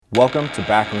Welcome to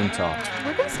Backroom Talk.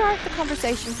 We're going to start the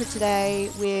conversation for today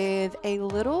with a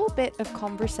little bit of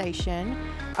conversation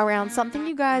around something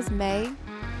you guys may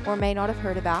or may not have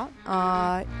heard about.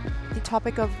 The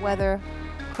topic of whether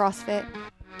CrossFit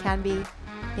can be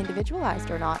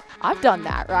individualized or not. I've done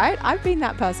that, right? I've been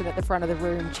that person at the front of the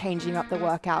room changing up the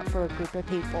workout for a group of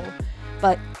people.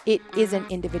 But it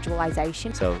isn't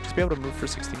individualization. So just be able to move for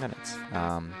 60 minutes.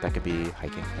 That could be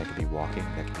hiking, that could be walking,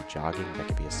 that could be jogging, that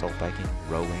could be assault biking,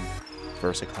 rowing,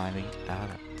 Versa climbing.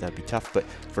 That'd be tough, but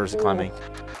Versa climbing.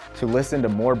 To listen to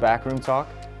more Backroom Talk,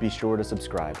 be sure to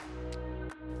subscribe.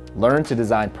 Learn to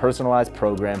design personalized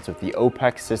programs with the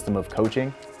OPEX system of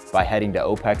coaching by heading to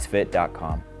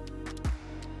opexfit.com.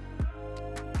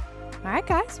 All right,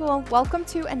 guys. Well, welcome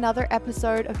to another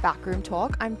episode of Backroom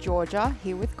Talk. I'm Georgia,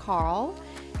 here with Carl.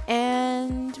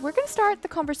 And we're going to start the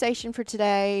conversation for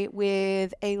today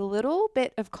with a little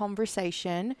bit of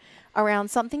conversation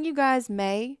around something you guys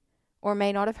may or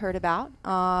may not have heard about.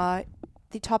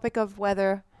 The topic of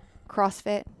whether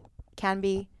CrossFit can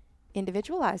be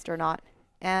individualized or not.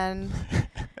 And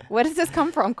where does this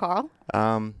come from, Carl?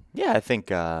 I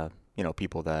think,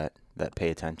 people that pay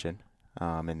attention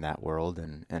in that world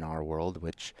and in our world,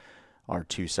 which are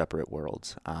two separate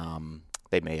worlds.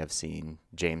 They may have seen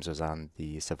James was on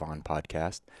the Savon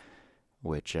podcast,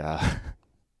 which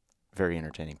very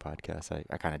entertaining podcast.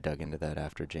 I kind of dug into that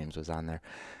after James was on there.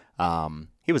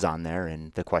 He was on there,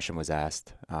 and the question was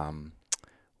asked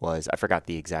was, I forgot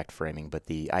the exact framing, but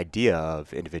the idea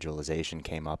of individualization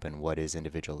came up, and what is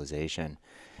individualization?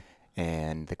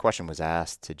 And the question was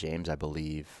asked to James, I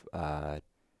believe,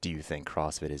 do you think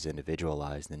CrossFit is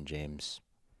individualized? And James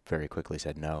very quickly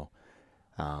said no,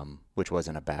 which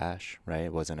wasn't a bash, right?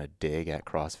 It wasn't a dig at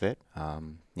CrossFit.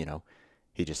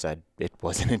 He just said it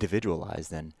wasn't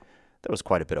individualized. And there was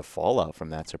quite a bit of fallout from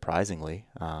that, surprisingly.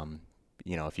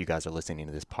 If you guys are listening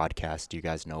to this podcast, you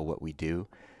guys know what we do.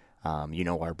 You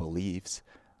know our beliefs.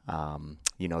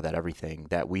 You know that everything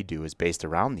that we do is based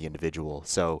around the individual.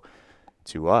 So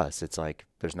to us, it's like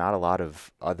there's not a lot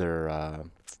of other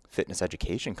fitness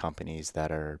education companies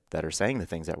that are saying the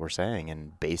things that we're saying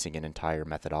and basing an entire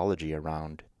methodology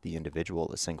around the individual,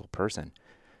 a single person.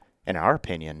 In our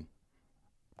opinion,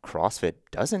 CrossFit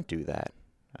doesn't do that.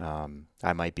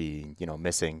 I might be,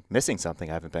 missing something.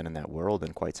 I haven't been in that world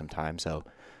in quite some time, so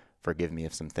forgive me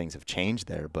if some things have changed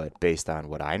there. But based on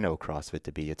what I know CrossFit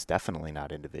to be, it's definitely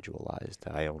not individualized.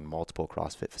 I own multiple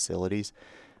CrossFit facilities.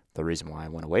 The reason why I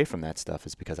went away from that stuff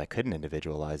is because I couldn't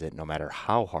individualize it no matter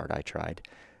how hard I tried.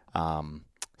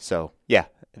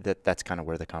 That's kind of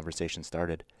where the conversation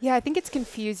started. Yeah, I think it's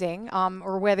confusing,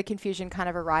 or where the confusion kind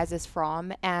of arises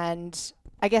from. And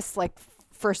I guess,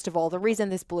 first of all, the reason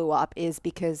this blew up is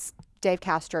because Dave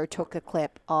Castro took a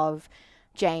clip of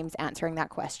James answering that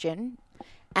question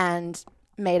and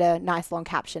made a nice long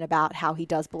caption about how he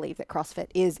does believe that CrossFit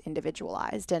is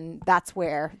individualized. And that's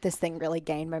where this thing really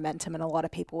gained momentum, and a lot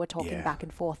of people were talking back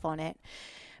and forth on it.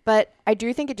 But I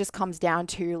do think it just comes down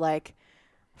to,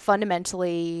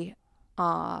 fundamentally,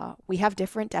 we have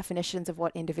different definitions of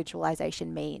what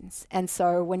individualization means. And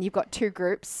so when you've got two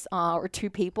groups or two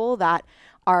people that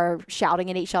are shouting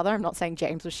at each other, I'm not saying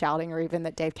James was shouting or even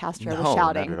that Dave Castro was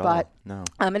shouting, but no.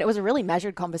 And it was a really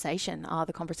measured conversation.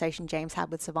 The conversation James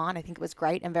had with Savon, I think it was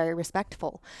great and very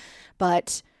respectful.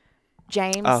 But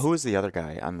James... who was the other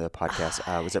guy on the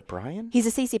podcast? Was it Brian? He's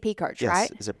a CCP coach, right?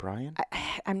 Is it Brian?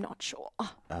 I'm not sure.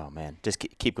 Oh, man. Just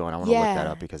keep going. I want to look that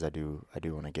up because I do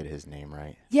want to get his name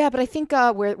right. Yeah, but I think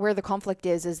where the conflict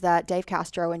is that Dave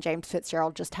Castro and James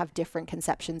Fitzgerald just have different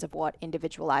conceptions of what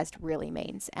individualized really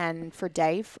means. And for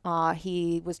Dave,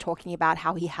 he was talking about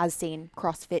how he has seen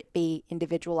CrossFit be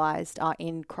individualized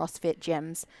in CrossFit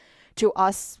gyms. To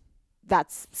us,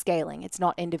 that's scaling. It's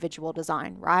not individual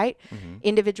design, right? Mm-hmm.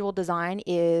 Individual design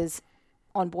is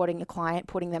onboarding a client,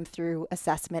 putting them through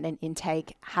assessment and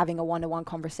intake, having a one-to-one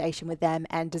conversation with them,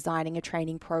 and designing a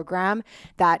training program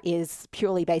that is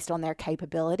purely based on their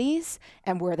capabilities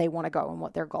and where they want to go and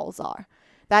what their goals are.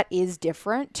 That is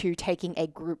different to taking a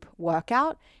group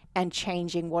workout and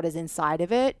changing what is inside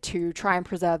of it to try and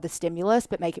preserve the stimulus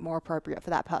but make it more appropriate for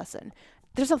that person.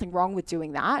 There's nothing wrong with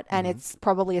doing that, and it's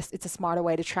probably it's a smarter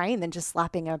way to train than just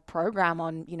slapping a program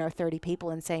on 30 people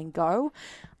and saying go.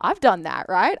 I've done that,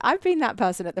 right? I've been that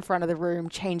person at the front of the room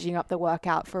changing up the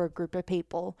workout for a group of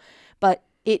people, but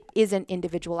it isn't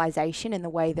individualization in the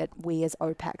way that we as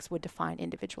OPEX would define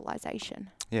individualization.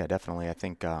 Yeah, definitely. I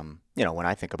think when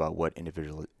I think about what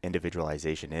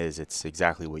individualization is, it's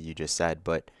exactly what you just said,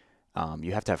 but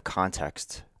you have to have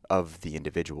context of the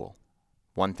individual.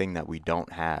 One thing that we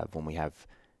don't have when we have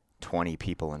 20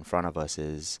 people in front of us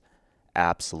is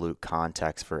absolute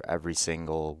context for every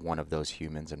single one of those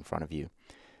humans in front of you.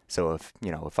 So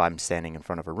if I'm standing in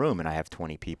front of a room and I have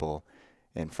 20 people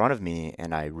in front of me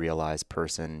and I realize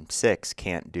person 6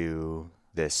 can't do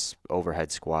this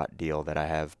overhead squat deal that I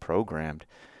have programmed,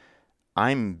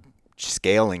 I'm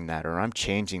scaling that, or I'm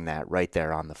changing that right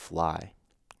there on the fly,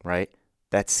 right?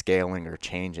 That's scaling or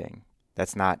changing.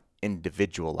 That's not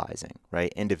individualizing,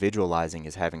 right? Individualizing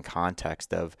is having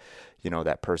context of,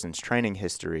 that person's training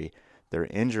history, their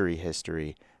injury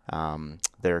history,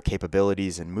 their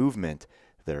capabilities and movement,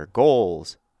 their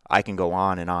goals. I can go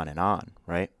on and on and on,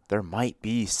 right? There might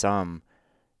be some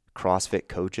CrossFit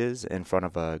coaches in front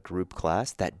of a group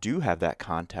class that do have that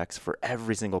context for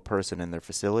every single person in their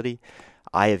facility.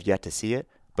 I have yet to see it,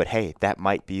 but hey, that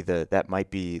might be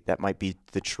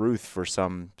the truth for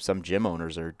some gym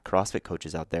owners or CrossFit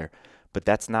coaches out there. But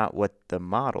that's not what the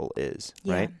model is,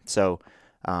 right? So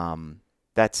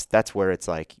that's where it's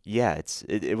like,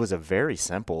 it was a very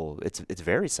simple. It's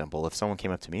very simple. If someone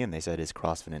came up to me and they said, "Is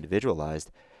CrossFit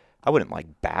individualized?" I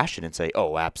wouldn't bash it and say,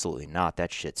 "Oh, absolutely not.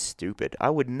 That shit's stupid."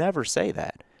 I would never say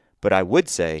that. But I would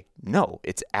say, no,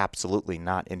 it's absolutely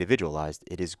not individualized.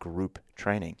 It is group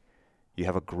training. You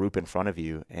have a group in front of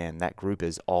you, and that group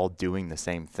is all doing the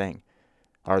same thing.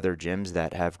 Are there gyms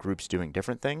that have groups doing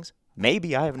different things?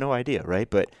 Maybe. I have no idea, right?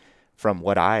 But from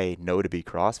what I know to be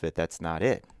CrossFit, that's not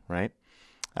it, right?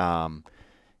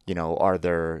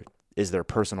 Is there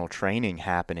personal training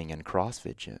happening in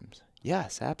CrossFit gyms?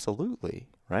 Yes, absolutely,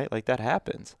 right? That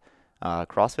happens.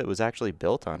 CrossFit was actually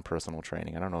built on personal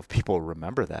training. I don't know if people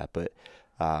remember that, but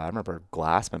I remember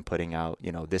Glassman putting out,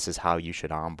 this is how you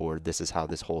should onboard. This is how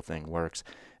this whole thing works.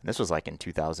 And this was in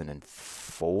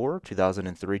 2004,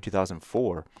 2003,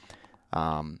 2004.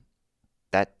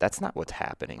 That's not what's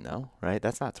happening though, right?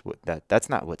 That's not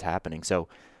what's happening. So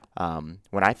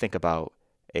when I think about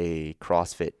a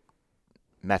CrossFit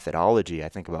methodology, I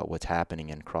think about what's happening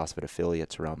in CrossFit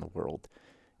affiliates around the world.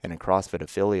 And in CrossFit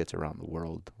affiliates around the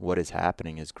world, what is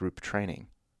happening is group training,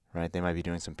 right? They might be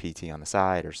doing some PT on the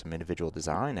side or some individual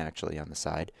design actually on the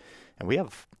side. And we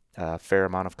have a fair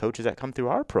amount of coaches that come through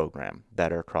our program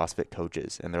that are CrossFit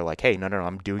coaches. And they're like, hey, no,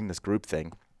 I'm doing this group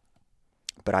thing,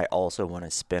 but I also want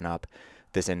to spin up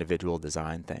this individual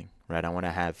design thing, right? I want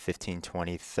to have 15,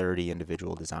 20, 30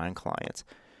 individual design clients.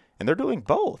 And they're doing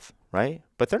both, right?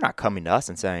 But they're not coming to us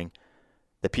and saying,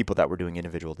 the people that we're doing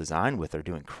individual design with are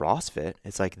doing CrossFit.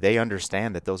 It's like they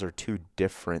understand that those are two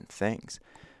different things,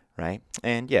 right?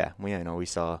 And we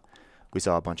saw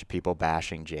a bunch of people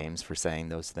bashing James for saying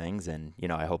those things, and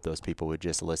I hope those people would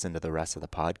just listen to the rest of the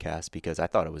podcast because I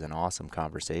thought it was an awesome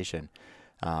conversation,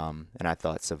 and I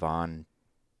thought Savan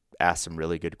asked some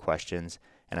really good questions,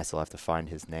 and I still have to find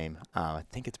his name. I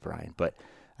think it's Brian, but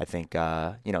I think,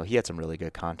 he had some really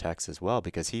good context as well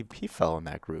because he fell in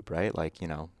that group, right?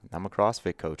 I'm a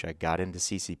CrossFit coach. I got into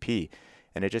CCP,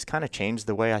 and it just kind of changed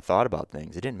the way I thought about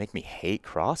things. It didn't make me hate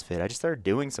CrossFit. I just started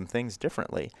doing some things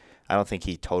differently. I don't think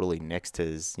he totally nixed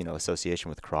his, association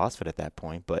with CrossFit at that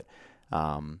point, but,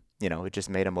 it just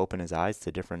made him open his eyes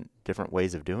to different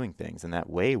ways of doing things. And that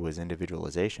way was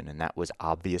individualization. And that was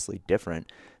obviously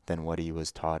different than what he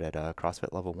was taught at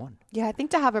CrossFit Level 1. Yeah, I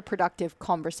think to have a productive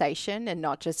conversation and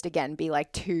not just, again, be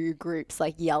two groups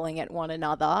yelling at one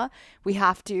another, we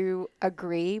have to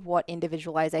agree what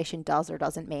individualization does or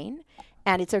doesn't mean.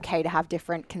 And it's okay to have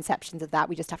different conceptions of that.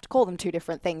 We just have to call them two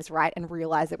different things, right? And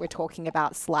realize that we're talking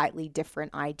about slightly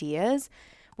different ideas.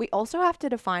 We also have to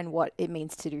define what it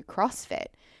means to do CrossFit.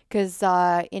 Because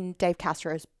in Dave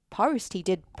Castro's post, he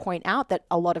did point out that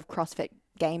a lot of CrossFit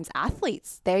Games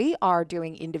athletes, they are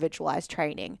doing individualized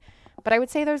training. But I would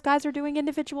say those guys are doing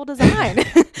individual design.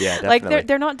 Yeah, definitely.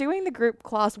 They're not doing the group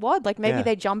class WOD. Maybe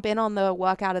they jump in on the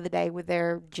workout of the day with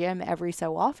their gym every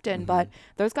so often. Mm-hmm. But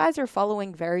those guys are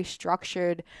following very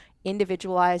structured,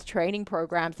 individualized training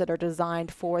programs that are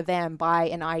designed for them by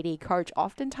an ID coach,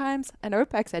 oftentimes an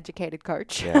OPEX educated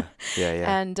coach. Yeah.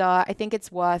 And I think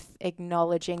it's worth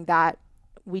acknowledging that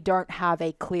we don't have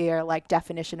a clear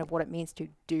definition of what it means to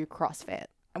do CrossFit.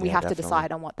 And we have to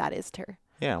decide on what that is too.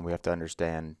 Yeah, and we have to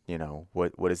understand,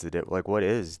 what is what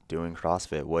is doing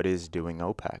CrossFit? What is doing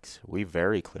OPEX? We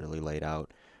very clearly laid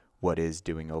out what is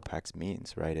doing OPEX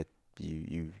means, right?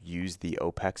 You use the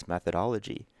OPEX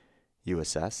methodology. You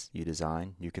assess, you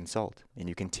design, you consult, and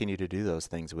you continue to do those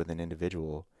things with an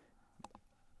individual.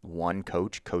 One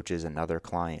coach coaches another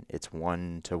client. It's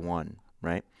one-to-one,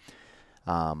 right?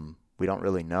 We don't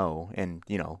really know. And,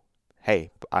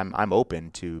 hey, I'm open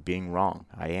to being wrong.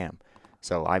 I am.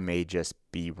 So I may just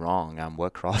be wrong on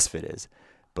what CrossFit is.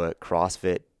 But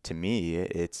CrossFit, to me,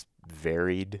 it's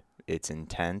varied, it's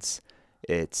intense,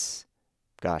 it's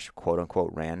quote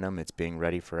unquote random. It's being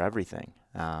ready for everything.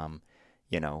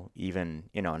 Even,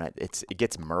 and it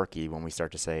gets murky when we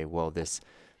start to say, well, this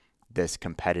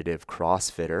competitive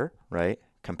CrossFitter, right?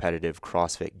 Competitive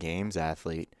CrossFit Games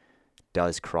athlete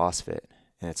does CrossFit.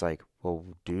 And it's like, well,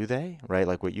 do they? Right?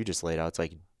 Like what you just laid out. It's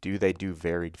like, do they do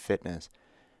varied fitness?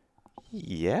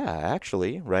 Yeah,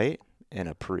 actually, right? In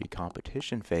a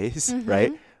pre-competition phase,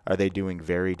 right? Are they doing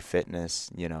varied fitness,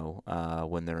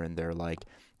 when they're in their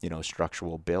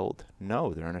structural build?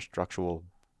 No, they're in a structural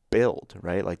build,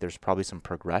 right? Like there's probably some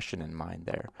progression in mind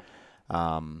there.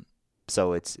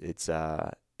 So it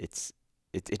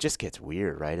just gets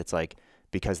weird, right? It's like,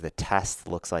 because the test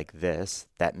looks like this,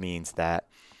 that means that,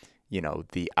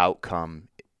 the outcome,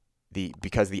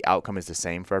 because the outcome is the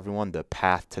same for everyone, the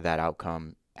path to that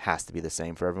outcome has to be the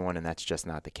same for everyone. And that's just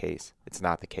not the case. It's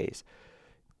not the case.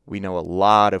 We know a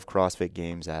lot of CrossFit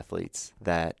Games athletes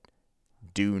that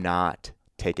do not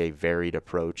take a varied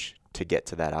approach to get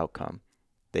to that outcome.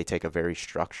 They take a very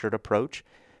structured approach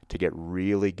to get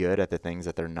really good at the things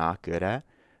that they're not good at,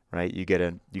 right? You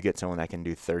get someone that can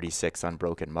do 36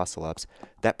 unbroken muscle ups.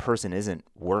 That person isn't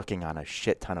working on a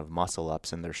shit ton of muscle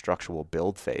ups in their structural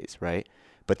build phase, right?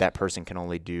 But that person can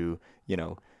only do,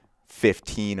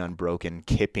 15 unbroken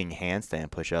kipping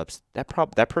handstand push-ups.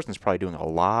 That person's probably doing a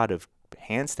lot of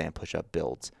handstand push-up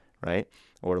builds, right?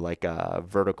 Or like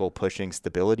vertical pushing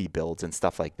stability builds and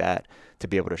stuff like that to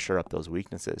be able to shore up those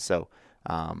weaknesses. So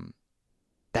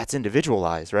that's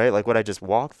individualized, right? Like what I just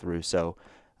walked through. So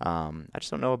I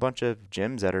just don't know a bunch of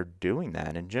gyms that are doing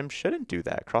that, and gyms shouldn't do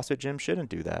that. CrossFit gyms shouldn't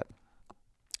do that.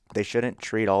 They shouldn't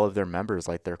treat all of their members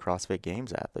like they're CrossFit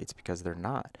Games athletes, because they're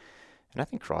not. And I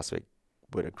think CrossFit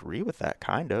would agree with that,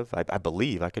 kind of. I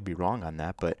believe. I could be wrong on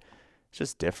that, but it's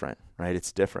just different, right?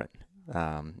 It's different.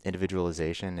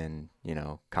 Individualization and,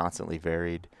 constantly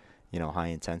varied, high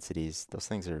intensities, those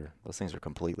things are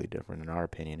completely different in our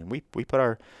opinion. And we put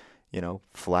our,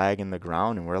 flag in the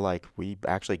ground, and we're like, we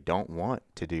actually don't want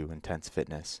to do intense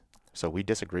fitness. So we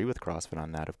disagree with CrossFit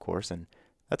on that, of course, and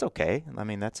that's okay. I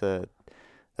mean, that's a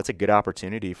good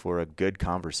opportunity for a good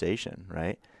conversation,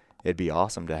 right? It'd be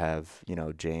awesome to have,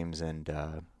 James and,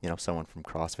 someone from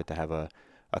CrossFit to have a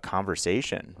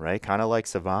conversation, right? Kind of like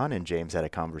Savan and James had a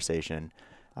conversation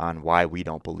on why we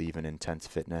don't believe in intense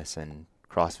fitness, and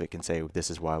CrossFit can say, this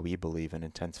is why we believe in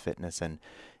intense fitness. And,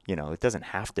 it doesn't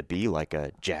have to be like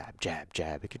a jab, jab,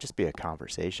 jab. It could just be a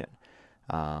conversation.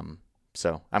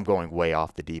 So I'm going way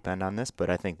off the deep end on this, but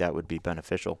I think that would be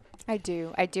beneficial. I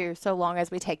do. So long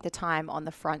as we take the time on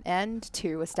the front end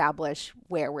to establish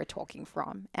where we're talking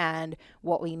from and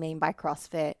what we mean by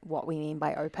CrossFit, what we mean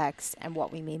by OPEX, and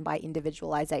what we mean by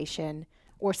individualization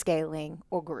or scaling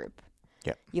or group.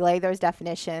 Yep. You lay those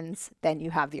definitions, then you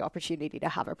have the opportunity to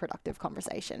have a productive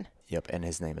conversation. Yep. And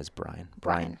his name is Brian.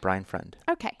 Brian Friend.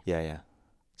 Okay. Yeah.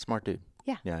 Smart dude.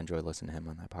 Yeah. Yeah, I enjoy listening to him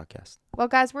on that podcast. Well,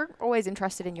 guys, we're always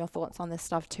interested in your thoughts on this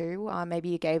stuff too. Maybe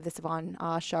you gave the Savan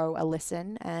show a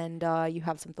listen, and you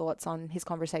have some thoughts on his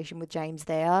conversation with James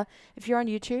there. If you're on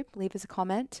YouTube, leave us a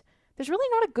comment. There's really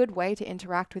not a good way to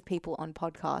interact with people on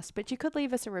podcasts, but you could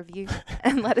leave us a review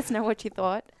and let us know what you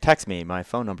thought. Text me. My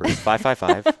phone number is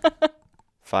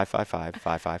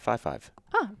 555-555-5555.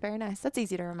 Oh, very nice. That's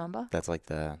easy to remember. That's like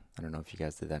I don't know if you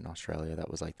guys did that in Australia.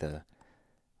 That was like the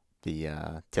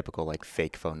typical like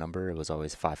fake phone number. It was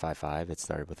always 555. It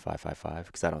started with 555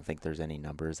 because I don't think there's any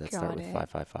numbers that start with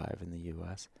 555 in the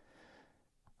U.S.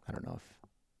 I don't know if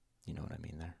you know what I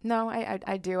mean there. No,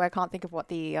 I do. I can't think of what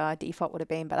the default would have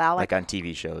been, but I like on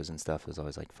TV shows and stuff, it was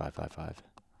always like 555.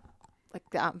 Like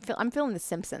I'm feeling The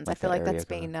Simpsons. Like I feel like that's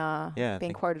code.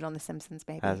 being quoted on The Simpsons,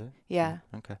 maybe. Has it? Yeah.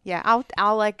 Okay. Yeah,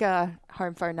 our like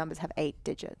home phone numbers have 8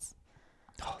 digits.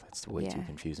 Oh, that's way too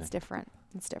confusing. It's different.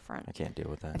 I can't deal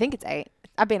with that. I think it's 8.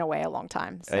 I've been away a long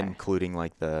time. So. Including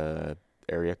like the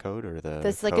area code or the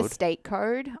There's like a state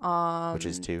code. Which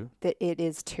is 2? It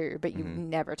is 2, but you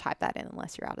never type that in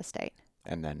unless you're out of state.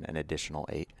 And then an additional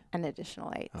 8. An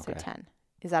additional 8, okay. So 10.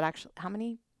 Is that actually, how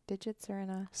many digits are in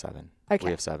a? 7. Okay.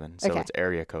 We have 7. So it's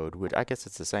area code. I guess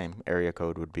it's the same. Area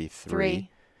code would be 3.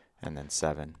 And then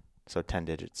 7. So 10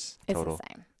 digits total. It's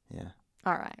the same. Yeah.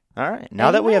 All right.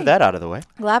 Now that we have that out of the way.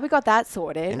 Glad we got that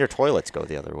sorted. And your toilets go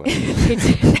the other way.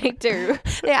 They do.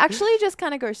 They actually just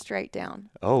kind of go straight down.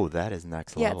 Oh, that is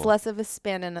next level. Yeah, it's less of a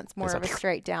spin and it's more of a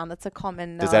straight down. That's a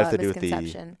common Does that have to do with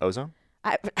misconception. the ozone?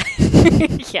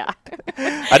 Yeah.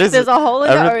 There's a hole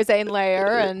in the ozone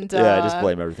layer, and I just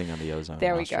blame everything on the ozone.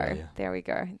 There we go.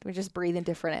 We're just breathing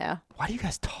different air. Why do you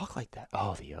guys talk like that?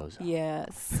 Oh, the ozone.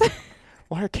 Yes.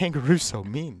 Why are kangaroos so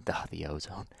mean? The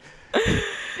ozone.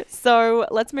 So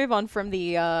let's move on from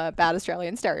the bad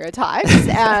Australian stereotypes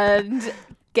and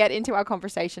get into our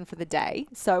conversation for the day.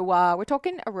 So we're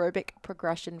talking aerobic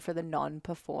progression for the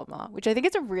non-performer, which I think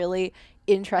is a really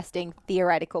interesting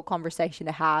theoretical conversation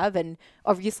to have. And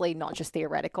obviously not just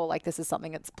theoretical, like this is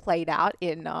something that's played out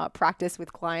in practice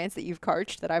with clients that you've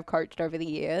coached, that I've coached over the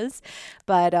years.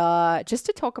 But just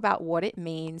to talk about what it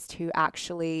means to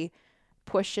actually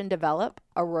push and develop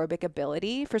aerobic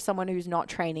ability for someone who's not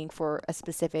training for a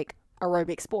specific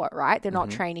aerobic sport, right? They're not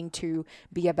training to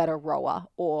be a better rower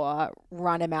or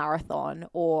run a marathon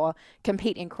or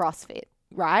compete in CrossFit,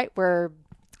 right? We're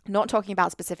not talking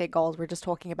about specific goals. We're just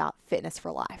talking about fitness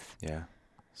for life. Yeah.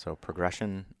 So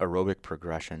aerobic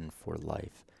progression for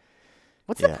life.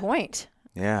 What's the point?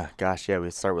 Yeah. Gosh, yeah.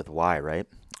 We start with why, right?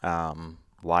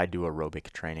 Why do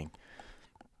aerobic training?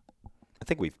 I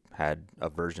think we've had a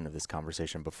version of this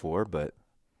conversation before, but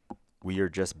we are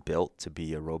just built to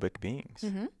be aerobic beings,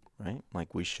 right?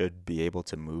 Like we should be able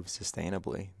to move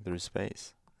sustainably through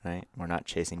space, right? We're not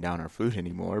chasing down our food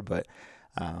anymore, but,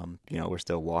 we're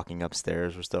still walking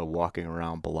upstairs. We're still walking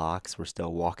around blocks. We're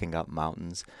still walking up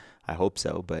mountains. I hope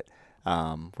so, but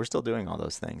we're still doing all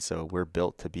those things. So we're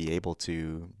built to be able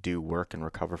to do work and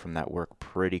recover from that work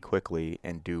pretty quickly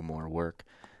and do more work.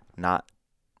 Not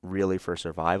really for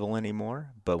survival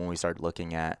anymore, but when we start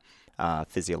looking at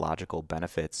physiological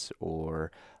benefits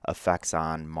or effects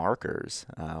on markers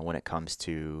when it comes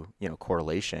to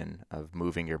correlation of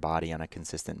moving your body on a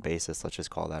consistent basis, let's just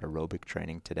call that aerobic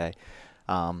training today.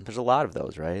 There's a lot of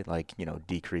those, right? Like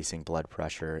decreasing blood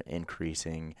pressure,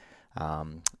 increasing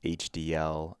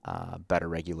HDL, better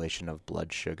regulation of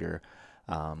blood sugar,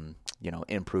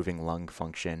 improving lung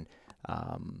function,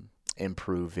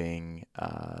 improving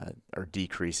or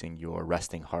decreasing your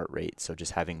resting heart rate. So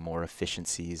just having more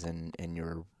efficiencies in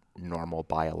your normal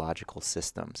biological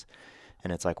systems.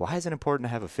 And it's like, why is it important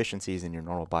to have efficiencies in your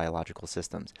normal biological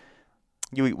systems?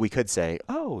 We could say,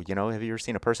 have you ever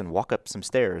seen a person walk up some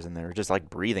stairs and they're just like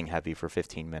breathing heavy for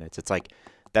 15 minutes? It's like,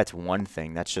 that's one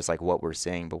thing. That's just like what we're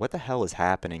saying. But what the hell is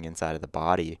happening inside of the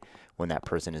body when that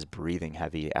person is breathing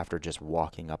heavy after just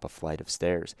walking up a flight of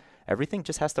stairs? Everything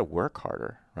just has to work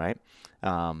harder, right?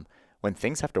 When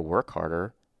things have to work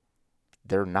harder,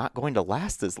 they're not going to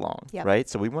last as long, right?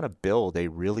 So we want to build a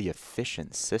really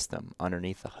efficient system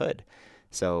underneath the hood.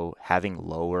 So having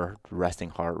lower resting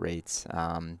heart rates,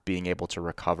 being able to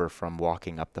recover from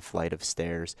walking up the flight of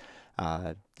stairs,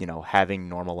 having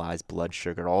normalized blood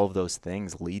sugar, all of those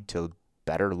things lead to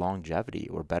better longevity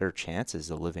or better chances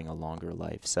of living a longer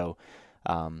life. So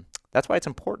that's why it's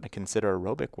important to consider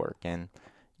aerobic work. And,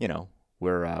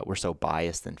 we're so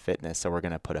biased in fitness, so we're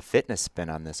going to put a fitness spin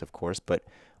on this, of course, but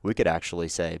we could actually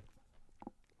say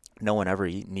no one ever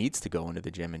needs to go into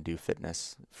the gym and do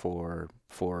fitness for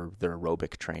their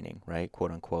aerobic training, right?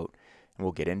 Quote unquote. And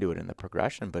we'll get into it in the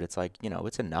progression, but it's like,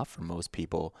 it's enough for most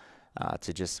people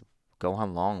to just go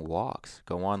on long walks,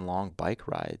 go on long bike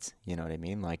rides. You know what I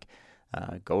mean? Like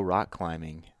go rock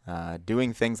climbing,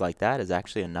 doing things like that is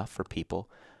actually enough for people.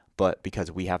 But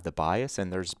because we have the bias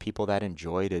and there's people that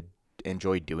enjoy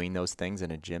doing those things in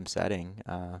a gym setting,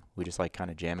 we just like kind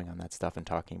of jamming on that stuff and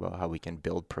talking about how we can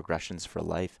build progressions for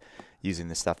life using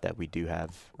the stuff that we do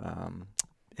have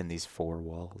in these four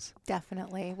walls.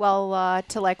 Definitely. Well,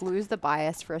 to like lose the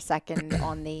bias for a second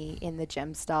on the in the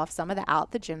gym stuff, some of the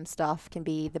out the gym stuff can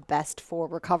be the best for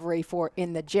recovery for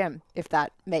in the gym, if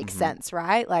that makes sense,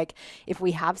 right? Like if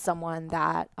we have someone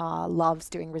that loves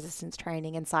doing resistance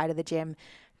training inside of the gym,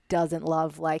 doesn't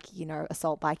love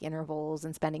assault bike intervals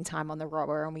and spending time on the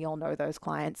rower, and we all know those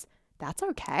clients, that's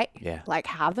okay. Yeah. Like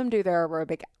have them do their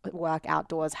aerobic work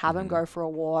outdoors, have them go for a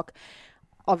walk.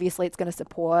 Obviously it's going to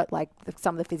support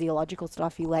some of the physiological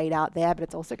stuff you laid out there, but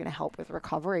it's also going to help with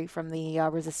recovery from the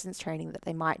resistance training that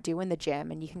they might do in the gym.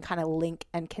 And you can kind of link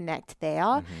and connect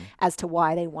there as to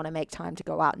why they want to make time to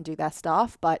go out and do their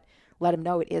stuff, but let them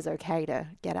know it is okay to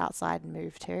get outside and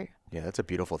move too. Yeah, that's a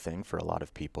beautiful thing for a lot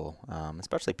of people,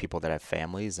 especially people that have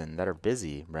families and that are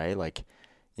busy, right? Like,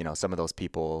 some of those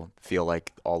people feel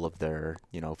like all of their,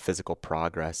 physical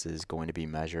progress is going to be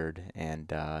measured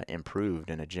and improved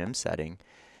in a gym setting.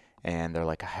 And they're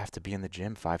like, I have to be in the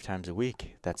gym 5 times a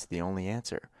week. That's the only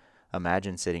answer.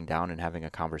 Imagine sitting down and having a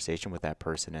conversation with that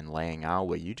person and laying out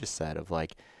what you just said of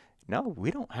like, no, we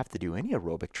don't have to do any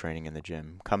aerobic training in the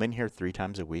gym. Come in here 3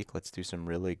 times a week. Let's do some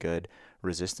really good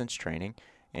resistance training.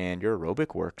 And your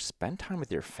aerobic work, spend time with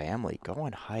your family, go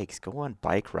on hikes, go on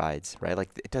bike rides, right? Like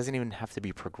it doesn't even have to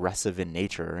be progressive in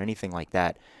nature or anything like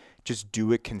that. Just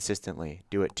do it consistently.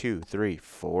 Do it 2, 3,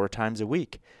 4 times a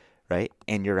week, right?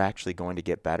 And you're actually going to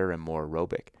get better and more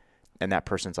aerobic. And that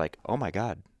person's like, oh my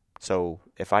God. So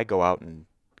if I go out and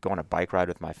go on a bike ride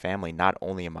with my family, not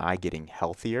only am I getting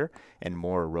healthier and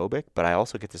more aerobic, but I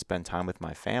also get to spend time with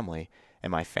my family,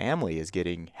 and my family is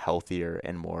getting healthier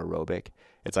and more aerobic.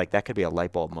 It's like that could be a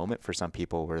light bulb moment for some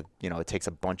people where, it takes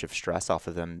a bunch of stress off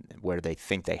of them where they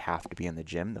think they have to be in the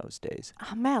gym those days.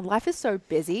 Oh man, life is so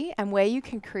busy, and where you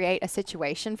can create a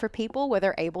situation for people where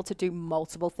they're able to do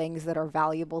multiple things that are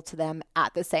valuable to them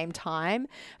at the same time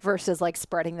versus like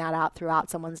spreading that out throughout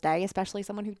someone's day, especially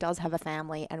someone who does have a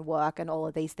family and work and all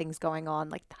of these things going on.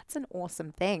 Like that's an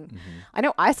awesome thing. Mm-hmm. I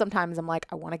know sometimes I'm like,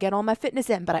 I want to get all my fitness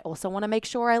in, but I also want to make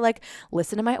sure I like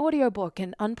listen to my audiobook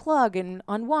and unplug and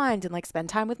unwind and like spend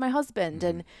time with my husband. Mm-hmm.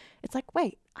 And it's like,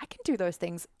 wait, I can do those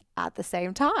things at the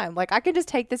same time. Like I can just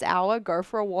take this hour, go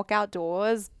for a walk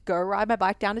outdoors, go ride my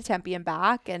bike down to Tempe and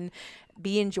back, and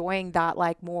be enjoying that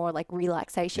like more like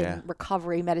relaxation,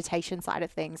 recovery, meditation side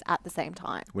of things at the same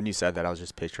time. When you said that, I was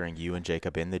just picturing you and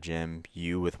Jacob in the gym,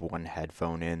 you with one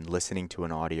headphone in, listening to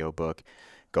an audiobook,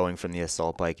 going from the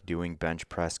assault bike, doing bench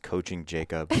press, coaching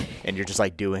Jacob, and you're just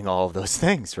like doing all of those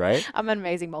things, right? I'm an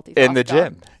amazing multitasker. In the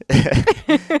gym.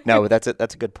 No, that's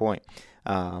a good point.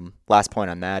 Last point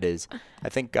on that is, I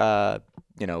think,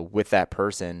 with that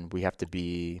person, we have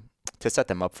to set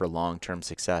them up for long-term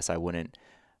success. I would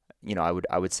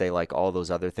say like all those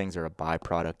other things are a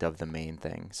byproduct of the main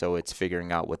thing. So it's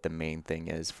figuring out what the main thing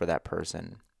is for that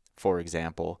person. For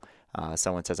example,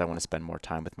 someone says, I want to spend more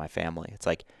time with my family. It's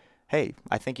like, hey,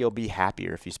 I think you'll be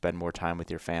happier if you spend more time with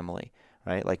your family,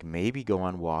 right? Like maybe go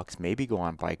on walks, maybe go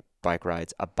on bike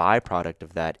rides. A byproduct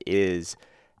of that is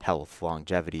health,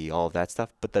 longevity, all of that stuff.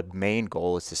 But the main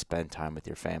goal is to spend time with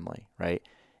your family, right?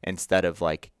 Instead of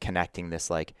like connecting this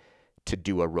like to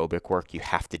do aerobic work, you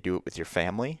have to do it with your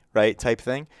family, right? Type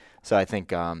thing. So I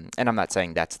think, and I'm not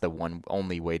saying that's the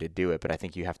only way to do it, but I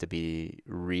think you have to be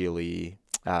really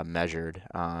measured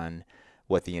on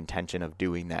what the intention of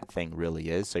doing that thing really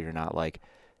is. So you're not like,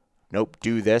 nope,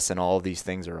 do this and all of these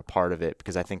things are a part of it,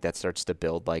 because I think that starts to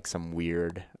build like some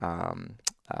weird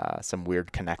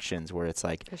connections where it's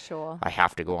like, for sure, I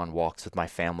have to go on walks with my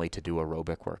family to do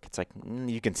aerobic work. It's like,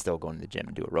 you can still go into the gym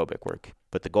and do aerobic work,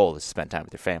 but the goal is to spend time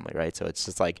with your family, right? So it's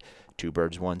just like 2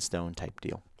 birds, 1 stone type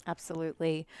deal.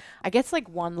 Absolutely. I guess like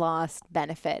one last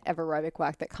benefit of aerobic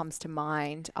work that comes to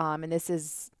mind, and this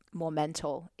is more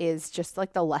mental, is just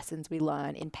like the lessons we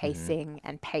learn in pacing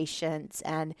and patience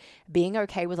and being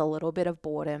okay with a little bit of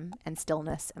boredom and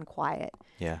stillness and quiet.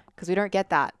 Yeah. Because we don't get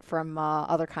that from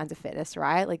other kinds of fitness,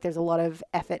 right? Like there's a lot of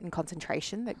effort and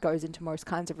concentration that goes into most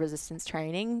kinds of resistance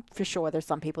training. For sure, there's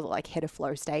some people that like hit a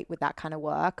flow state with that kind of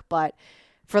work, but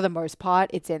for the most part,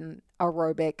 it's in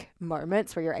aerobic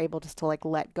moments where you're able just to like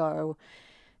let go,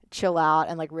 chill out,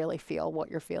 and like really feel what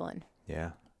you're feeling.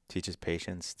 Yeah. Teaches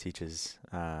patience, teaches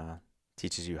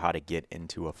you how to get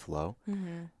into a flow.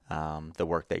 Mm-hmm. The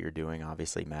work that you're doing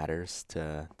obviously matters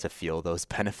to feel those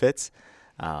benefits.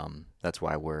 That's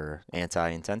why we're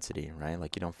anti-intensity, right?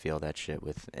 Like you don't feel that shit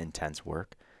with intense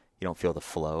work. You don't feel the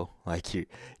flow. Like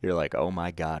you're like, oh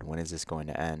my God, when is this going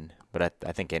to end? But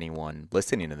I think anyone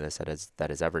listening to this that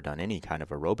has ever done any kind of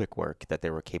aerobic work that they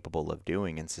were capable of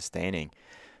doing and sustaining,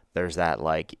 there's that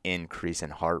like increase in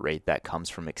heart rate that comes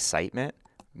from excitement,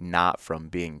 not from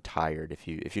being tired, if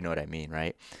you know what I mean,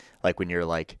 right? Like when you're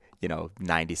like,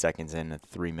 90 seconds in a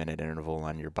 3-minute interval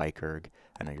on your bike erg.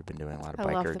 I know you've been doing a lot of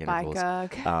bike erg intervals.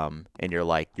 And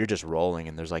you're just rolling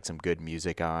and there's like some good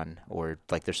music on, or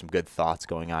like there's some good thoughts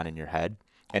going on in your head.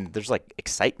 And there's like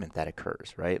excitement that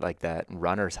occurs, right? Like that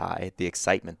runner's high, the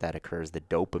excitement that occurs, the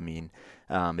dopamine,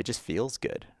 it just feels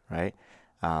good, right?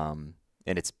 And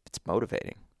it's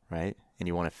motivating, right? And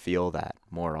you want to feel that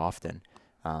more often.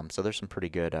 So there's some pretty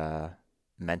good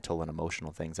mental and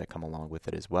emotional things that come along with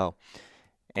it as well.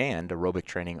 And aerobic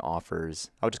training offers,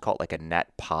 I would just call it like a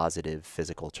net positive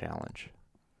physical challenge,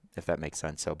 if that makes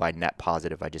sense. So by net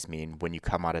positive, I just mean when you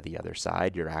come out of the other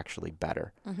side, you're actually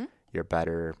better. Mm-hmm. You're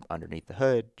better underneath the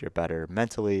hood. You're better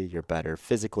mentally. You're better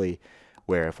physically.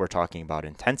 Where if we're talking about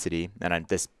intensity, and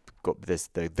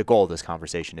the goal of this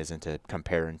conversation isn't to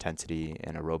compare intensity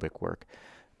and aerobic work,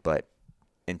 but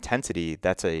intensity,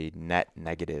 that's a net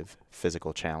negative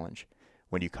physical challenge.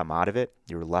 When you come out of it,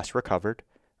 you're less recovered,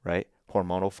 right?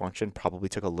 Hormonal function probably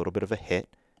took a little bit of a hit,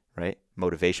 right?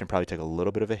 Motivation probably took a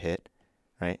little bit of a hit,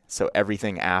 right? So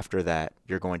everything after that,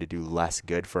 you're going to do less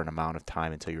good for an amount of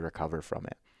time until you recover from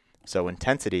it. So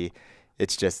intensity,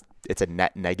 it's a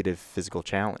net negative physical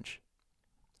challenge.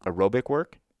 Aerobic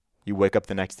work, you wake up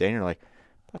the next day and you're like,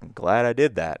 I'm glad I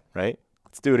did that, right?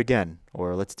 Let's do it again,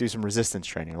 or let's do some resistance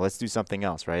training, or let's do something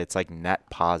else, right? It's like net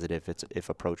positive if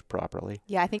approached properly.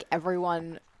 Yeah, I think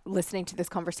everyone listening to this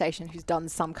conversation who's done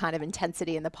some kind of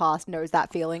intensity in the past knows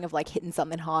that feeling of like hitting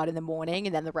something hard in the morning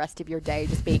and then the rest of your day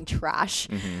just being trash.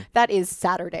 That is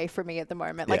Saturday for me at the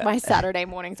moment. Like my Saturday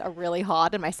mornings are really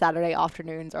hard and my Saturday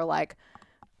afternoons are like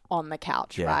on the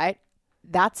couch, right?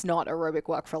 That's not aerobic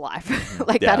work for life.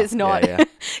 Like that is not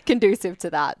conducive to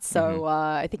that. So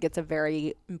I think it's a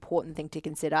very important thing to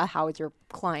consider. How is your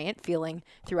client feeling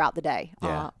throughout the day?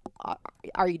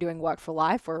 Are you doing work for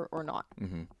life or not?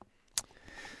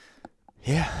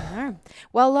 Yeah.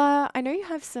 Well, I know you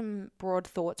have some broad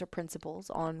thoughts or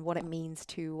principles on what it means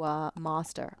to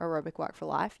master aerobic work for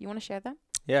life. You want to share them?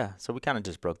 Yeah. So we kind of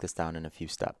just broke this down in a few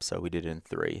steps. So we did it in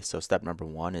 3. So step number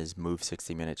 1 is move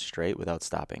 60 minutes straight without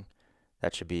stopping.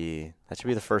 That should be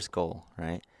the first goal,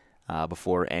 right?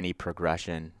 Before any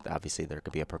progression, obviously there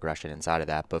could be a progression inside of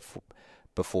that, but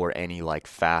before any like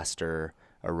faster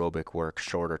aerobic work,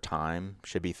 shorter time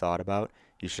should be thought about,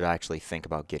 you should actually think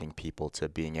about getting people to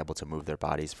being able to move their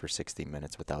bodies for 60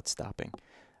 minutes without stopping.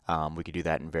 We could do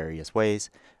that in various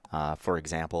ways. For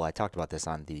example, I talked about this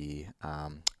on the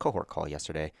cohort call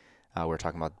yesterday. We were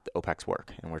talking about the OPEX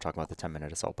work, and we were talking about the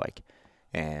 10-minute assault bike.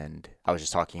 And I was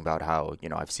just talking about how,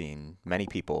 I've seen many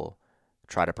people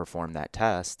try to perform that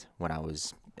test when I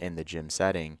was in the gym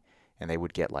setting, and they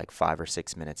would get like 5 or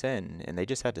 6 minutes in, and they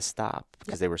just had to stop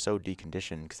because they were so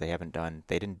deconditioned because they haven't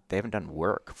done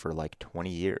work for like 20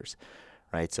 years,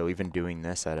 right? So even doing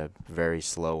this at a very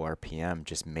slow RPM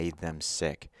just made them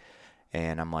sick.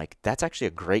 And I'm like, that's actually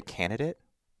a great candidate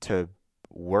to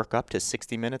work up to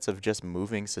 60 minutes of just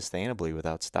moving sustainably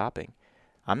without stopping.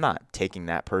 I'm not taking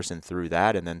that person through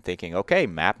that and then thinking, okay,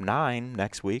 map 9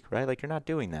 next week, right? Like, you're not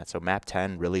doing that. So map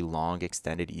 10, really long,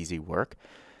 extended, easy work.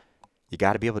 You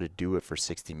got to be able to do it for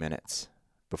 60 minutes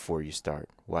before you start.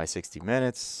 Why 60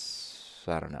 minutes?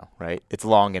 I don't know, right? It's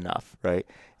long enough, right?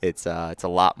 It's a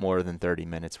lot more than 30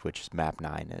 minutes, which map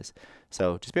 9 is.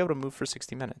 So just be able to move for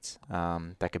 60 minutes.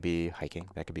 That could be hiking,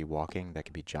 that could be walking, that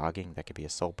could be jogging, that could be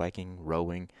assault biking,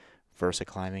 rowing, Versa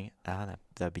climbing.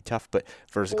 That'd be tough, but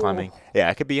Versa climbing,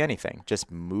 it could be anything.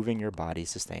 Just moving your body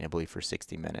sustainably for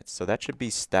 60 minutes. So that should be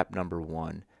step number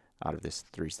 1 out of this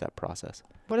 3-step process.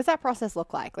 What does that process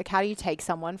look like? Like, how do you take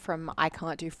someone from I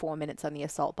can't do 4 minutes on the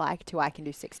assault bike to I can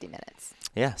do 60 minutes?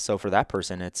 Yeah. So for that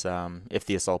person, it's if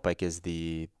the assault bike is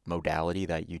the modality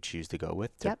that you choose to go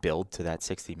with to build to that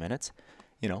 60 minutes,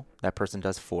 that person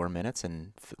does 4 minutes,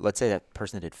 and let's say that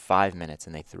person did 5 minutes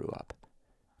and they threw up,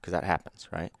 because that happens,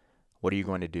 right? What are you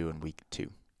going to do in week 2?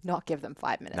 Not give them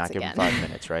 5 minutes Not again. give them 5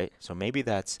 minutes, right? So maybe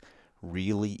that's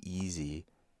really easy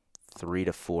 3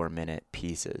 to 4 minute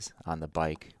pieces on the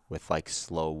bike with like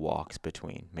slow walks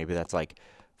between. Maybe that's like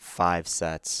 5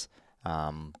 sets,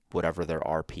 whatever their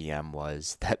RPM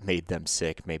was that made them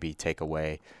sick. Maybe take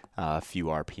away a few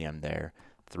RPM there,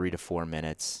 3 to 4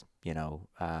 minutes, and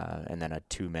then a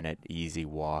 2-minute easy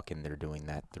walk, and they're doing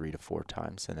that 3 to 4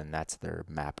 times. And then that's their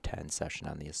map 10 session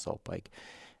on the assault bike.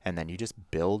 And then you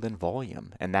just build in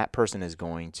volume, and that person is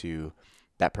going to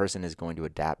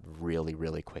adapt really,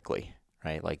 really quickly,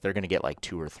 right? Like, they're going to get like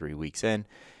 2 or 3 weeks in,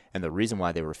 and the reason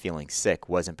why they were feeling sick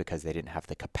wasn't because they didn't have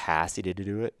the capacity to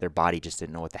do it. Their body just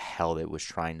didn't know what the hell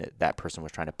that person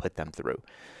was trying to put them through.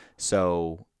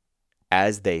 So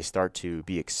as they start to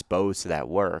be exposed to that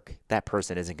work, that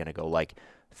person isn't going to go like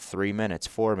 3 minutes,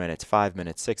 4 minutes, 5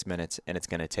 minutes, 6 minutes, and it's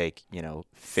going to take,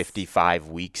 55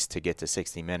 weeks to get to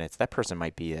 60 minutes. That person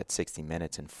might be at 60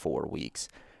 minutes in 4 weeks,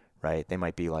 right? They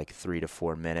might be like 3 to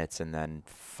 4 minutes, and then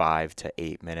 5 to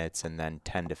 8 minutes, and then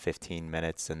 10 to 15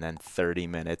 minutes, and then 30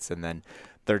 minutes, and then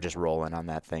they're just rolling on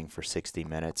that thing for 60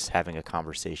 minutes, having a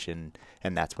conversation,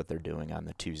 and that's what they're doing on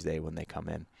the Tuesday when they come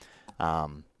in.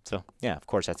 So yeah, of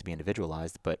course, that's to be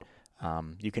individualized, but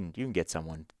you can get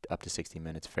someone up to 60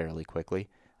 minutes fairly quickly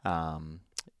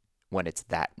when it's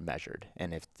that measured,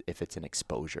 and if it's an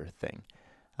exposure thing.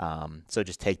 So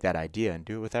just take that idea and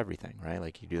do it with everything, right?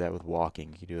 Like, you do that with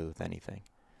walking, you do it with anything.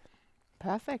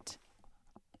 Perfect.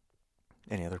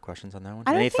 Any other questions on that one?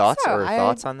 I don't Any think thoughts so. or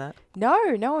thoughts on that?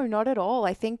 No, not at all.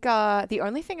 I think the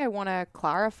only thing I want to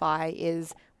clarify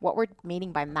is what we're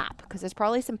meaning by map, because there's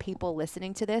probably some people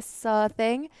listening to this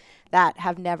thing that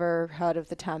have never heard of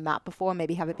the term map before,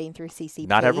 maybe haven't been through CCP.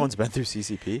 Not everyone's been through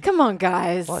CCP. Come on,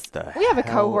 guys. What the We have a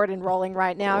hell? cohort enrolling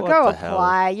right now. What Go the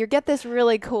apply. You get this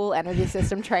really cool energy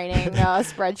system training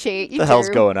spreadsheet. What the hell's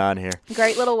going on here?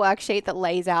 Great little worksheet that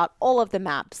lays out all of the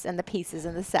maps and the pieces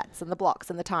and the sets and the blocks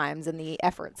and the times and the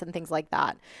efforts and things like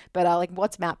that. But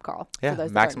what's MAP, Carl? Yeah, for those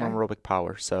that maximum don't know? aerobic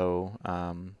power. So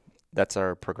that's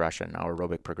our progression, our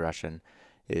aerobic progression.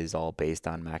 is all based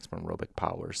on maximum aerobic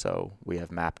power. So we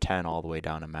have MAP 10 all the way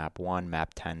down to MAP 1,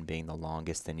 MAP 10 being the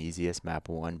longest and easiest, MAP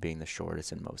 1 being the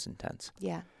shortest and most intense.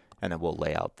 Yeah. And then we'll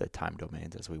lay out the time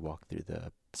domains as we walk through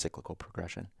the cyclical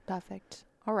progression. Perfect.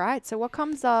 All right. So what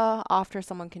comes after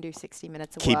someone can do 60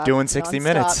 minutes of work? Keep doing 60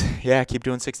 minutes. nonstop? Yeah, keep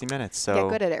doing 60 minutes. So Get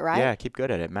good at it, right? Yeah, keep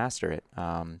good at it. Master it.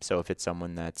 So if it's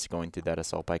someone that's going through that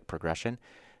assault bike progression,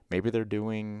 maybe they're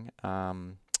doing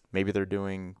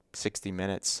 60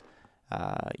 minutes,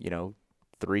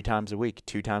 3 times a week,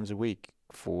 2 times a week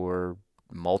for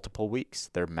multiple weeks.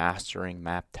 They're mastering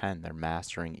MAP 10. They're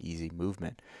mastering easy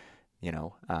movement.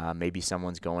 Maybe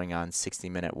someone's going on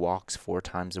 60-minute walks 4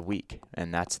 times a week,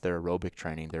 and that's their aerobic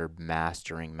training. They're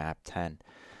mastering MAP 10.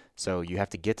 So you have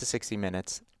to get to 60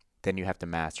 minutes, then you have to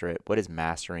master it. What does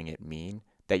mastering it mean?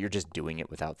 That you're just doing it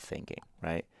without thinking,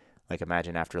 right? Like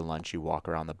imagine after lunch you walk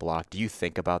around the block. Do you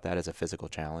think about that as a physical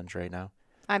challenge right now?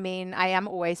 I mean, I am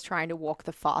always trying to walk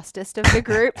the fastest of the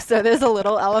group, so there's a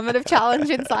little element of challenge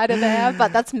inside of there,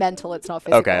 but that's mental, it's not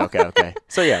physical. Okay.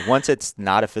 So yeah, once it's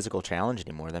not a physical challenge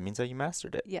anymore, that means that you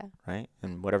mastered it. Yeah. Right?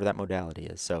 And whatever that modality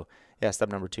is. So yeah, step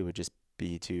number 2 would just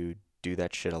be to do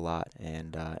that shit a lot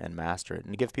and master it.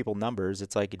 And to give people numbers,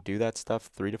 it's like do that stuff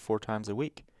 3 to 4 times a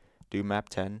week. Do MAP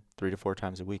 10 3 to 4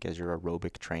 times a week as your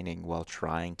aerobic training while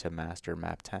trying to master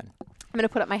MAP 10. I'm going to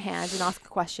put up my hand and ask a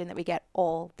question that we get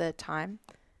all the time.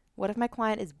 What if my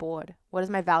client is bored? What is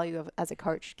my value of as a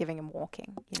coach giving him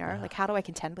walking? Like how do I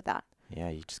contend with that? Yeah,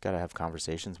 you just got to have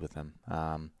conversations with them.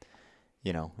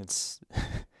 It's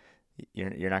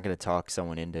you're not going to talk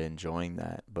someone into enjoying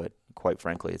that, but quite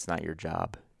frankly, it's not your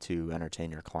job to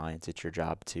entertain your clients. It's your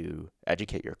job to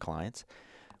educate your clients.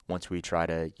 Once we try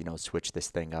to, switch this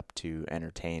thing up to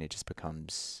entertain, it just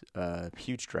becomes a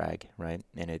huge drag, right?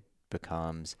 And it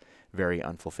becomes very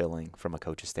unfulfilling from a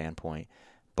coach's standpoint.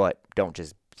 But don't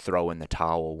just throw in the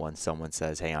towel when someone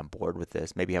says, hey, I'm bored with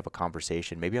this. Maybe have a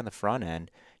conversation. Maybe on the front end,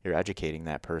 you're educating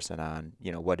that person on,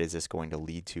 what is this going to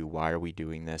lead to? Why are we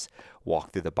doing this?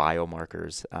 Walk through the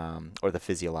biomarkers or the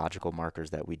physiological markers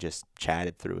that we just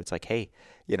chatted through. It's like, hey,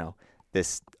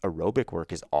 this aerobic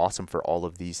work is awesome for all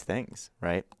of these things,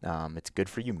 right? It's good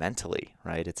for you mentally,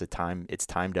 right? It's time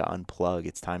to unplug.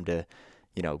 It's time to,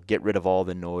 get rid of all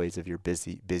the noise of your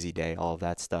busy day, all of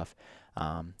that stuff.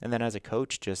 And then as a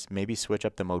coach, just maybe switch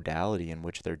up the modality in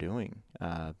which they're doing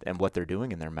and what they're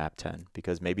doing in their MAP 10,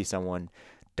 because maybe someone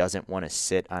doesn't want to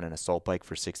sit on an assault bike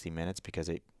for 60 minutes because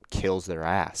it kills their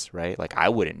ass, right? Like I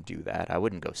wouldn't do that. I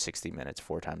wouldn't go 60 minutes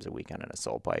 4 times a week on an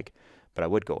assault bike, but I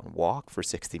would go and walk for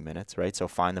 60 minutes, right? So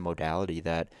find the modality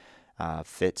that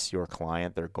fits your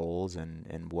client, their goals,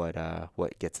 and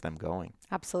what gets them going.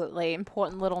 Absolutely.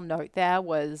 Important little note there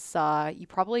was you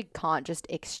probably can't just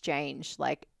exchange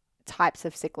like types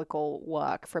of cyclical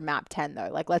work for MAP 10 though.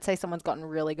 Like let's say someone's gotten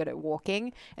really good at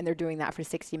walking and they're doing that for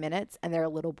 60 minutes and they're a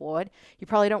little bored. You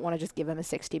probably don't want to just give them a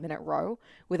 60-minute row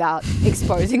without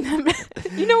exposing them.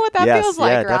 You know what that feels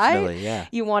like, right? Definitely, yeah.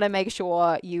 You want to make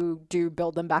sure you do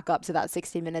build them back up to that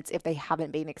 60 minutes if they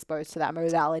haven't been exposed to that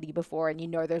modality before, and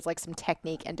there's like some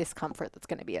technique and discomfort that's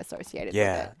going to be associated with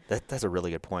it. Yeah, that's a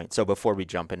really good point. So before we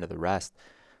jump into the rest,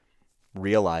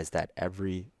 realize that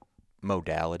every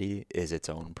modality is its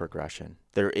own progression.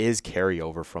 There is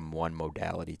carryover from one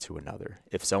modality to another.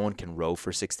 If someone can row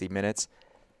for 60 minutes,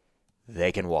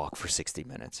 they can walk for 60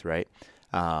 minutes, right?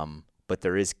 But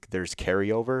there's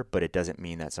carryover, but it doesn't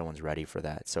mean that someone's ready for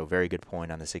that. So very good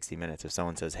point on the 60 minutes. If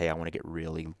someone says, hey, I want to get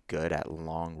really good at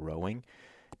long rowing,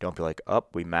 don't be like,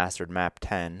 we mastered MAP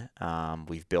 10.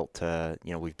 We've built to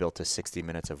 60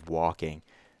 minutes of walking.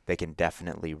 They can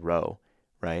definitely row,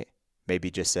 right?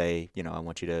 Maybe just say, I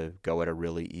want you to go at a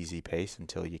really easy pace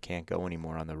until you can't go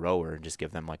anymore on the rower, and just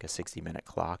give them like a 60-minute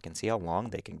clock and see how long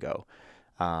they can go.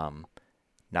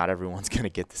 Not everyone's going to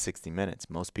get to 60 minutes.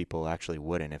 Most people actually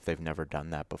wouldn't if they've never done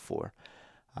that before.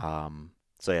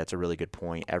 So yeah, it's a really good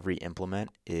point. Every implement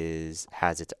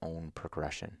has its own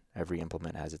progression.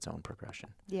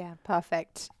 Yeah,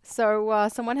 perfect. So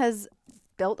someone has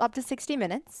built up to 60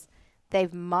 minutes.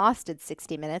 They've mastered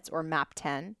 60 minutes or MAP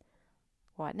 10.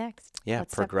 What next? Yeah,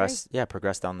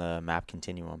 progress down the MAP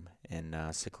continuum in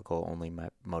cyclical only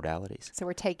modalities. So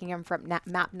we're taking them from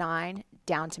MAP 9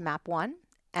 down to MAP 1.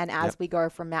 And as we go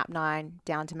from MAP 9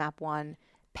 down to MAP 1,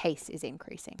 pace is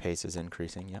increasing.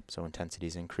 Yep. So intensity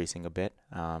is increasing a bit.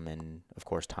 And of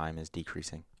course, time is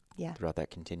decreasing throughout that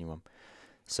continuum.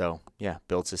 So yeah,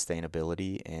 build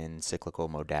sustainability in cyclical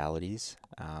modalities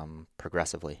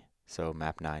progressively. So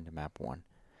MAP 9 to MAP 1.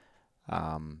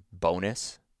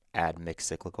 Bonus, add mixed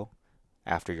cyclical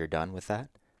after you're done with that.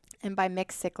 And by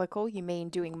mixed cyclical, you mean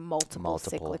doing multiple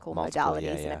cyclical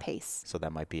modalities in a pace. So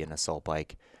that might be an assault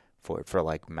bike for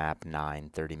like map 9,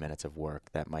 30 minutes of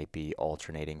work. That might be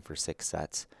alternating for 6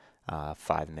 sets,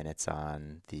 5 minutes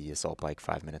on the assault bike,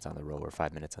 5 minutes on the rower,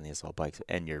 5 minutes on the assault bikes,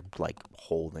 and you're like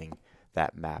holding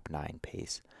that map 9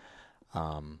 pace.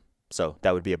 So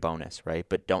that would be a bonus, right?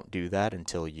 But don't do that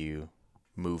until you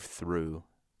move through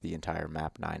the entire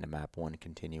map 9 to map 1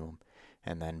 continuum.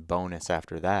 And then bonus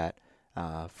after that,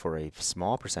 for a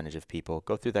small percentage of people,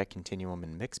 go through that continuum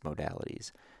in mixed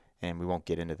modalities. And we won't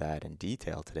get into that in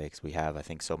detail today because we have, I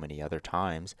think, so many other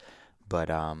times. But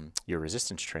your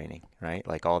resistance training, right?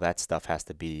 Like all that stuff has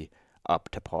to be up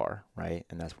to par, right?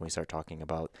 And that's when we start talking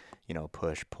about,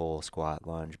 push, pull, squat,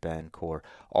 lunge, bend, core,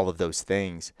 all of those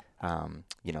things.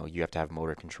 You have to have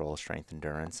motor control, strength,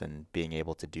 endurance, and being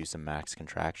able to do some max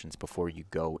contractions before you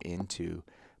go into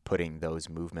putting those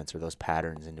movements or those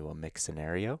patterns into a mixed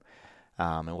scenario.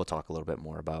 And we'll talk a little bit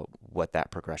more about what that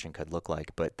progression could look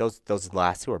like. But those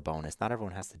last two are bonus. Not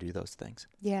everyone has to do those things.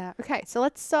 Yeah. Okay. So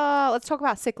let's talk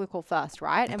about cyclical first,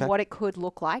 right? Okay. And what it could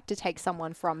look like to take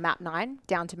someone from map 9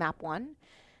 down to map 1.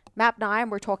 Map 9,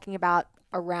 we're talking about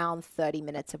around 30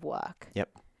 minutes of work. Yep.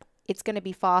 It's going to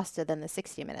be faster than the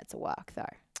 60 minutes of work, though.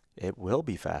 It will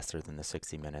be faster than the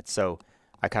 60 minutes. So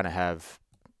I kind of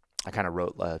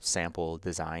wrote a sample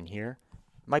design here.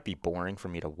 It might be boring for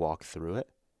me to walk through it,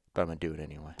 but I'm going to do it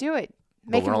anyway. Do it.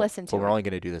 Make him listen to it. But we're only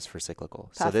going to do this for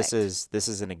cyclical. Perfect. So this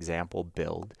is an example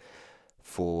build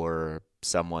for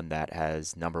someone that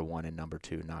has number 1 and number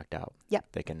 2 knocked out. Yep.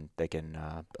 They can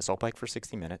assault bike for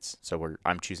 60 minutes. So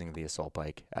I'm choosing the assault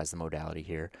bike as the modality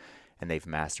here, and they've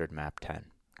mastered map 10.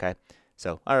 Okay.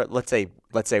 So all right, let's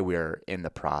say we're in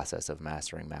the process of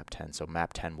mastering map 10. So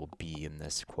map 10 will be in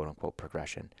this quote unquote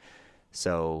progression.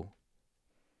 So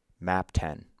map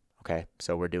 10. Okay,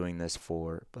 so we're doing this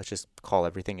for, let's just call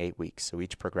everything 8 weeks. So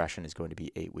each progression is going to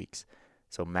be 8 weeks.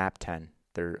 So map 10,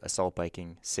 they're assault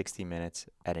biking 60 minutes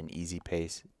at an easy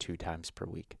pace 2 times per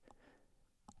week.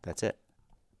 That's it.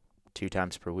 2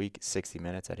 times per week, 60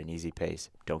 minutes at an easy pace.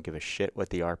 Don't give a shit what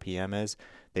the RPM is.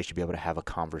 They should be able to have a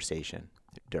conversation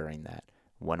during that.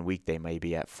 1 week they may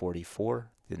be at 44.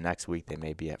 The next week they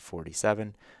may be at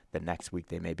 47. The next week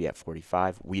they may be at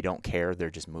 45. We don't care. They're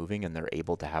just moving and they're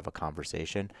able to have a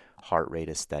conversation. Heart rate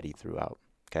is steady throughout.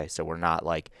 Okay, so we're not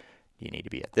like, you need to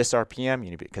be at this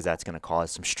RPM, because that's going to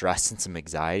cause some stress and some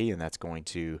anxiety, and that's going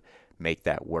to make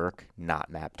that work, not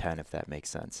map 10, if that makes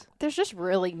sense. There's just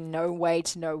really no way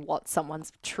to know what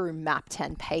someone's true map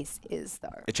 10 pace is,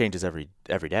 though. It changes every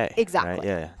day. Exactly.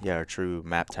 Right? Yeah. Our true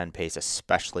map 10 pace,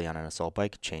 especially on an assault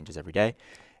bike, changes every day.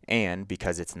 And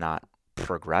because it's not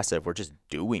progressive, we're just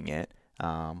doing it.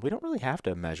 We don't really have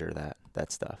to measure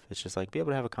that stuff. It's just like be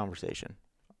able to have a conversation.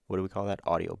 What do we call that?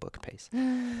 Audiobook pace.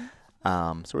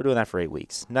 So we're doing that for 8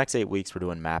 weeks. Next 8 weeks, we're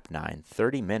doing map 9,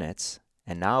 30 minutes.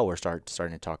 And now we're starting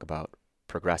to talk about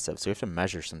progressive. So we have to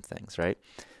measure some things, right?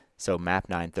 So map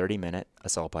 9, 30-minute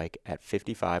assault bike at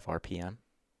 55 RPM.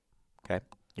 Okay.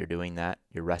 You're doing that.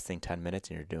 You're resting 10 minutes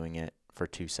and you're doing it for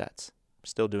 2 sets.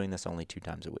 Still doing this only 2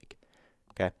 times a week.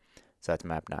 Okay. So that's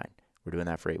map 9. We're doing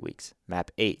that for 8 weeks. Map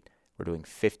 8, we're doing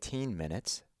 15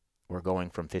 minutes. We're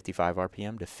going from 55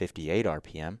 RPM to 58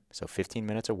 RPM. So 15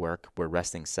 minutes of work. We're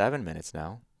resting 7 minutes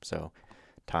now. So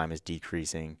time is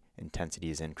decreasing. Intensity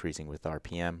is increasing with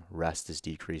RPM. Rest is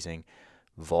decreasing.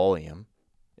 Volume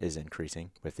is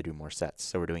increasing. We have to do more sets.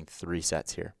 So we're doing 3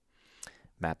 sets here.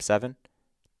 Map 7,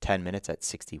 10 minutes at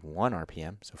 61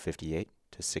 RPM. So 58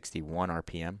 to 61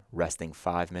 RPM. Resting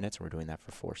 5 minutes. We're doing that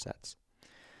for 4 sets.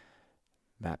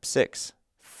 Map 6,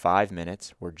 5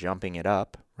 minutes. We're jumping it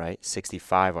up, right?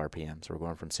 65 RPM. So we're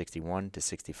going from 61 to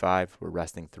 65. We're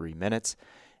resting 3 minutes.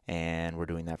 And we're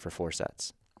doing that for 4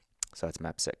 sets. So that's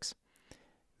map 6.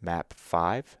 Map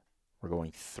 5, we're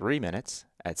going 3 minutes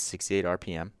at 68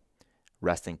 RPM,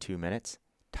 resting 2 minutes,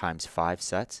 times 5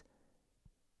 sets.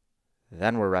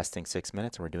 Then we're resting 6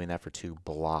 minutes, and we're doing that for 2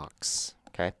 blocks,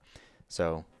 okay?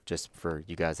 So just for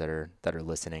you guys that are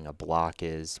listening, a block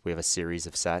is we have a series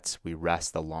of sets. We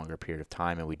rest a longer period of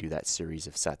time, and we do that series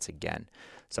of sets again.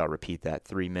 So I'll repeat that: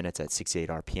 3 minutes at 68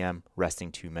 RPM,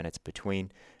 resting 2 minutes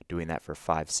between, doing that for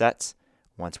 5 sets.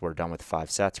 Once we're done with 5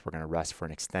 sets, we're going to rest for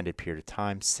an extended period of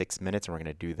time, 6 minutes, and we're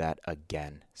going to do that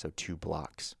again. So 2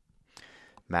 blocks.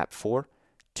 Map 4,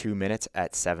 2 minutes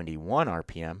at 71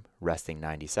 RPM, resting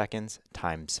 90 seconds,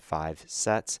 times 5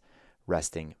 sets,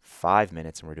 resting 5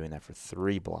 minutes, and we're doing that for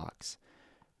 3 blocks.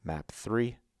 Map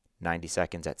 3, 90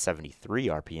 seconds at 73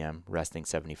 RPM, resting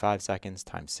 75 seconds,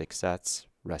 times 6 sets,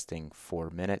 resting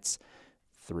 4 minutes,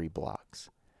 3 blocks.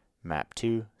 Map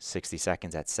 2, 60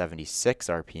 seconds at 76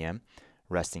 RPM,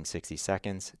 resting 60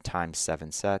 seconds, times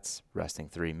 7 sets, resting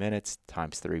 3 minutes,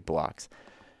 times 3 blocks.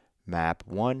 Map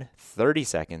 1, 30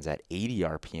 seconds at 80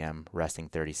 RPM, resting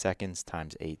 30 seconds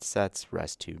times 8 sets,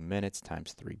 rest 2 minutes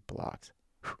times 3 blocks.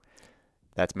 Whew.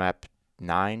 That's map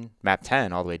 10,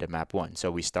 all the way to map 1. So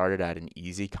we started at an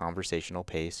easy conversational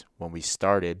pace. When we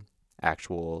started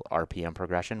actual RPM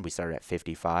progression, we started at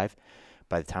 55.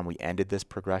 By the time we ended this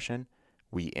progression,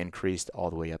 we increased all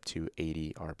the way up to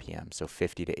 80 RPM. So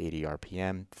 50 to 80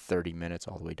 RPM, 30 minutes,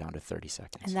 all the way down to 30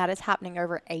 seconds. And that is happening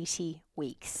over 80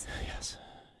 weeks. Yes.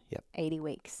 Yep. 80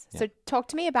 weeks. Yep. So talk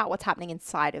to me about what's happening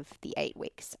inside of the 8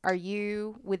 weeks. Are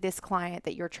you, with this client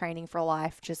that you're training for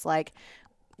life, just like,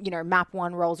 map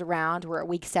 1 rolls around, we're at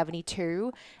week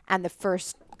 72, and the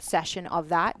first session of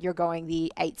that, you're going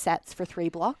the 8 sets for 3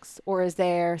 blocks? Or is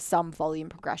there some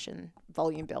volume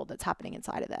build that's happening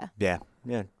inside of there? Yeah.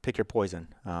 Pick your poison.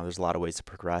 There's a lot of ways to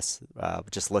progress.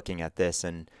 Just looking at this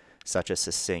and such a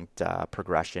succinct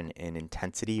progression in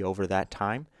intensity over that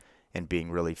time and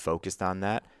being really focused on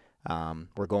that.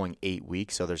 We're going 8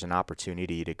 weeks, so there's an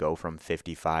opportunity to go from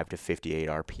 55 to 58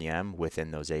 RPM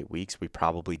within those 8 weeks. We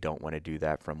probably don't want to do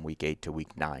that from week 8 to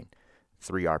week 9.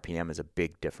 3 RPM is a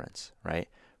big difference, right?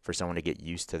 For someone to get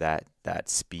used to that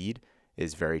speed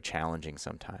is very challenging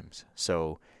sometimes.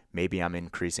 So maybe I'm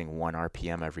increasing 1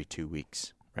 RPM every 2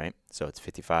 weeks, right? So it's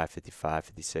 55, 55,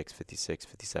 56, 56,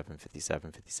 57,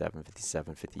 57, 57,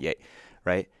 57, 58,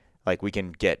 right? Like we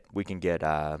can get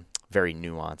very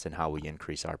nuanced in how we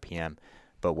increase RPM.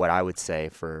 But what I would say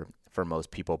for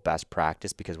most people, best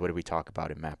practice, because what did we talk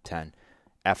about in map 10?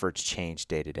 Efforts change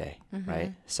day to day,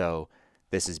 right? So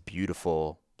this is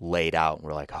beautiful laid out. And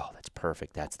we're like, oh, that's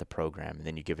perfect. That's the program. And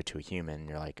then you give it to a human and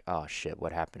you're like, oh shit,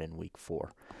 what happened in week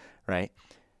 4, right?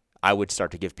 I would start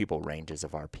to give people ranges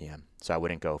of RPM. So I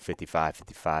wouldn't go 55,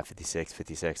 55, 56,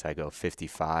 56. I go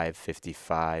 55,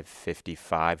 55,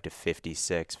 55 to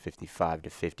 56, 55 to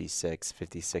 56,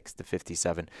 56 to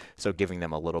 57. So giving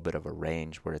them a little bit of a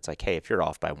range where it's like, hey, if you're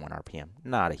off by 1 RPM,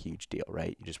 not a huge deal,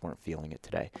 right? You just weren't feeling it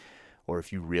today. Or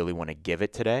if you really want to give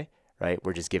it today, right?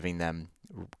 We're just giving them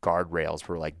guardrails.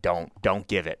 We're like, don't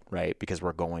give it, right? Because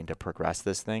we're going to progress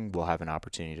this thing. We'll have an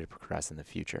opportunity to progress in the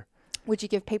future. Would you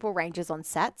give people ranges on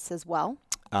sets as well?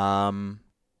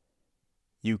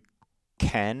 You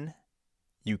can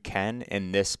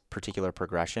in this particular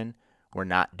progression. We're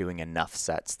not doing enough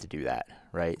sets to do that,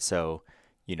 right? So,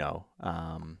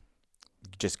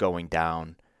 just going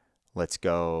down, let's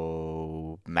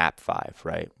go map 5,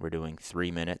 right? We're doing 3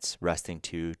 minutes, resting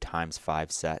 2 times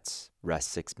 5 sets,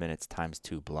 rest 6 minutes times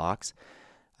 2 blocks.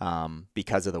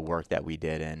 Because of the work that we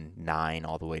did in 9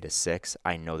 all the way to 6,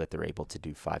 I know that they're able to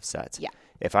do 5 sets. Yeah.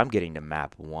 If I'm getting to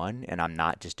map 1 and I'm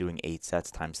not just doing 8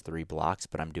 sets times 3 blocks,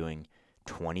 but I'm doing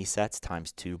 20 sets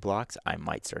times 2 blocks, I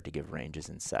might start to give ranges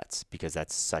in sets because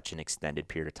that's such an extended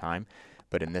period of time.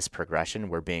 But in this progression,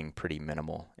 we're being pretty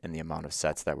minimal in the amount of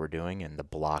sets that we're doing and the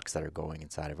blocks that are going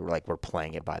inside of it. We're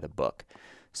playing it by the book.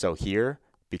 So here,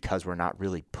 because we're not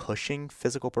really pushing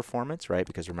physical performance, right?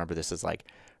 Because remember, this is like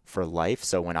for life.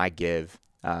 So when I give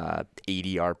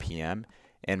 80 RPM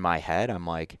in my head, I'm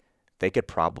like, they could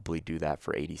probably do that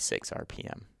for 86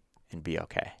 RPM and be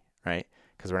okay, right?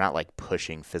 Because we're not like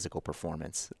pushing physical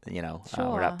performance, Sure.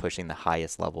 We're not pushing the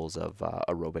highest levels of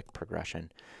aerobic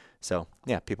progression. So,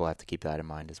 yeah, people have to keep that in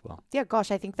mind as well. Yeah, gosh,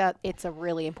 I think that it's a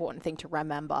really important thing to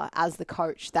remember as the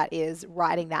coach that is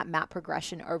writing that map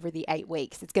progression over the 8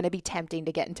 weeks. It's going to be tempting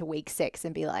to get into week 6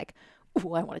 and be like,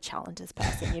 oh, I want to challenge this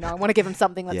person. I want to give them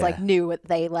something that's like new, what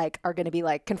they like are going to be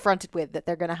like confronted with that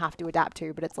they're going to have to adapt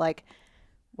to. But it's like,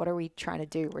 what are we trying to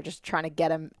do? We're just trying to get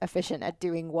them efficient at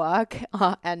doing work.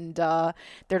 And there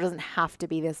doesn't have to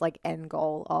be this like end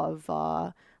goal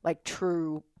of like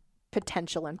true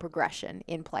potential and progression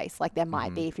in place. Like there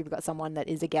might be if you've got someone that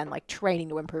is, again, like training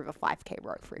to improve a 5K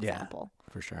row, for example.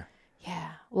 Yeah, for sure.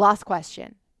 Yeah. Last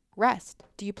question. Rest.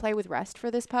 Do you play with rest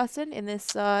for this person in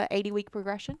this 80-week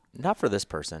progression? Not for this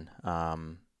person.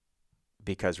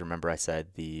 Because remember I said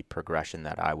the progression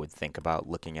that I would think about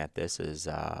looking at this is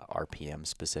RPM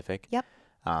specific. Yep.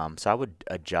 So I would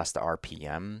adjust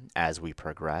RPM as we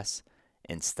progress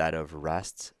instead of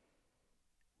rest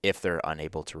if they're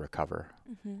unable to recover,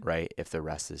 right? If the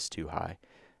rest is too high.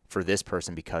 For this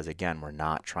person, because again, we're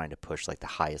not trying to push like the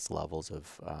highest levels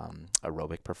of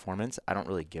aerobic performance, I don't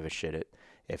really give a shit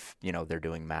if they're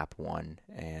doing map 1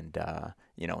 and,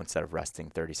 instead of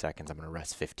resting 30 seconds, I'm going to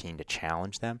rest 15 to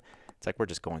challenge them. It's like we're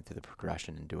just going through the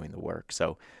progression and doing the work.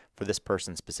 So for this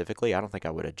person specifically, I don't think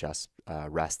I would adjust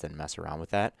rest and mess around with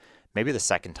that. Maybe the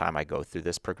second time I go through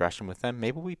this progression with them,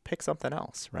 maybe we pick something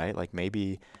else, right? Like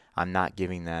maybe I'm not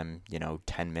giving them,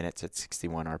 10 minutes at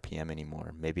 61 RPM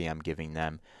anymore. Maybe I'm giving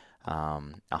them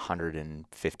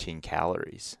 115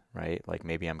 calories, right? Like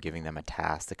maybe I'm giving them a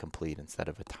task to complete instead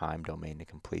of a time domain to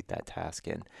complete that task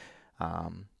in.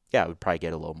 Yeah, I would probably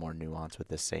get a little more nuance with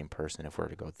this same person if we were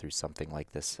to go through something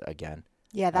like this again.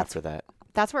 Yeah, after that.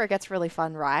 That's where it gets really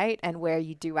fun, right? And where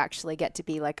you do actually get to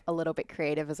be like a little bit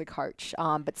creative as a coach,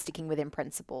 but sticking within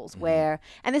principles where,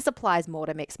 and this applies more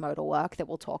to mixed modal work that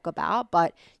we'll talk about,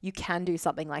 but you can do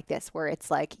something like this where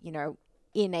it's like, you know,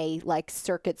 in a like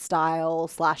circuit style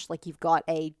 / like you've got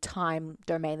a time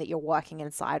domain that you're working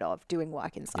inside of, doing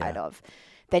work inside of.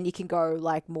 Then you can go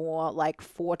like more like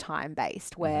 4 time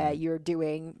based where you're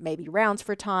doing maybe rounds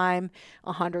for time,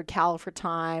 100 cal for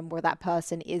time, where that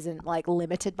person isn't like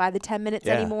limited by the 10 minutes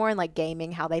anymore and like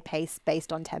gaming how they pace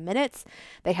based on 10 minutes.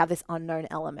 They have this unknown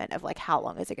element of like, how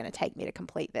long is it going to take me to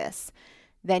complete this?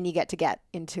 Then you get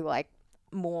into like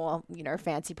more, you know,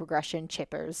 fancy progression,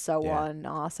 chippers, so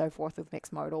on, so forth with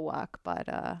mixed modal work. But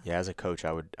as a coach,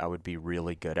 I would be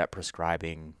really good at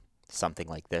prescribing something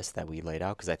like this that we laid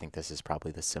out, because I think this is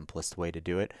probably the simplest way to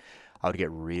do it. I would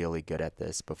get really good at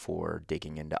this before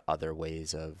digging into other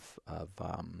ways of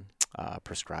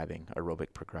prescribing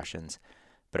aerobic progressions.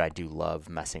 But I do love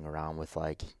messing around with,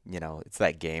 like, you know, it's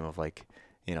that game of like,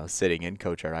 you know, sitting in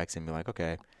Coach RX and be like,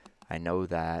 okay, I know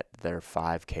that their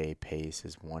 5K pace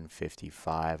is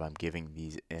 155. I'm giving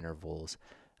these intervals.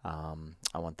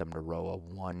 I want them to row a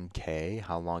 1K.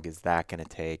 How long is that going to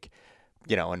take?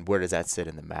 You know, and where does that sit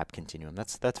in the map continuum?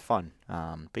 That's fun.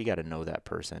 But you got to know that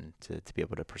person to be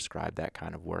able to prescribe that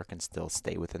kind of work and still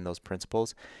stay within those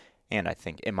principles. And I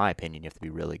think, in my opinion, you have to be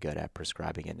really good at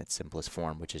prescribing it in its simplest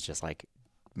form, which is just like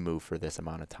move for this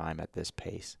amount of time at this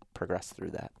pace, progress through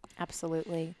that.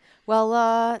 Absolutely. Well,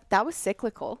 that was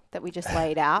cyclical that we just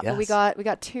laid out. Yes. But we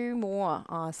got 2 more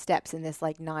steps in this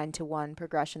like 9-to-1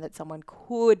 progression that someone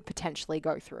could potentially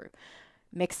go through.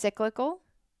 Mixed cyclical,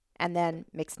 and then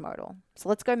mixed modal. So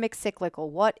let's go mixed cyclical.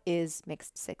 What is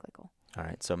mixed cyclical? All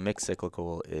right. So mixed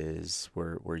cyclical is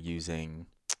we're using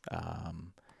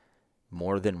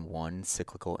more than one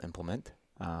cyclical implement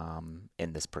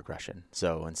in this progression.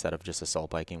 So instead of just assault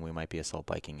biking, we might be assault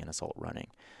biking and assault running.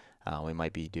 We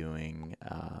might be doing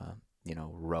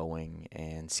rowing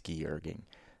and ski erging.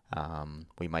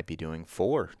 We might be doing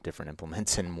 4 different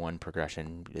implements in one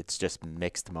progression. It's just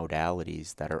mixed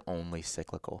modalities that are only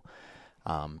cyclical.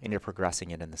 And you're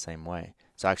progressing it in the same way.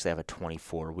 So I actually have a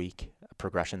 24-week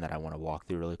progression that I want to walk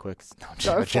through really quick.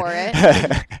 Go for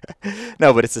it.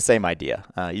 No, but it's the same idea.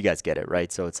 You guys get it,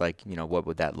 right? So it's like, you know, what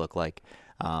would that look like?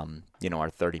 Our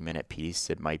 30-minute piece,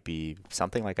 it might be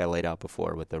something like I laid out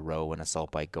before with the row and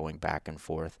assault bike going back and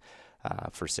forth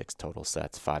for 6 total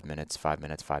sets, 5 minutes, 5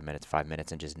 minutes, 5 minutes, 5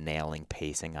 minutes, and just nailing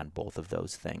pacing on both of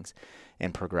those things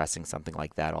and progressing something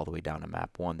like that all the way down to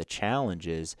map 1. The challenge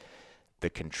is the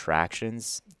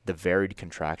contractions, the varied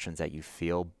contractions that you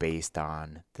feel based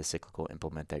on the cyclical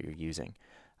implement that you're using.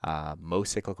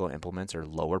 Most cyclical implements are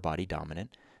lower body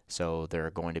dominant, so they're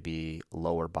going to be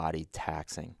lower body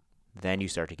taxing. Then you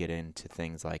start to get into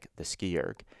things like the ski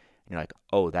erg. And you're like,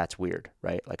 oh, that's weird,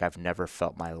 right? Like I've never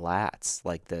felt my lats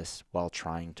like this while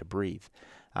trying to breathe.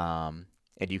 And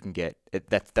you can get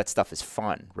that stuff is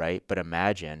fun, right? But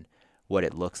imagine what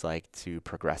it looks like to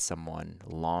progress someone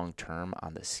long term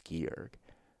on the ski erg.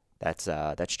 That's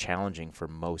challenging for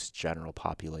most general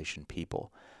population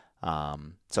people.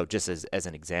 So just as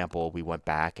an example, we went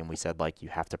back and we said, like, you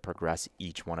have to progress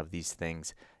each one of these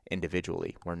things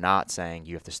individually. We're not saying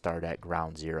you have to start at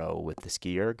ground zero with the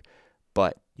ski erg,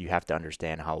 but you have to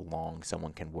understand how long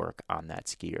someone can work on that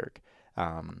ski erg.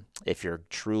 If you're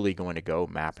truly going to go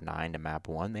map 9 to map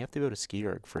 1, they have to go to ski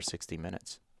erg for 60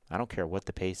 minutes. I don't care what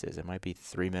the pace is. It might be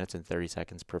 3 minutes and 30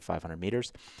 seconds per 500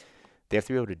 meters. They have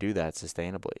to be able to do that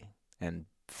sustainably and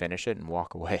finish it and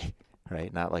walk away,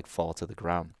 right? Not like fall to the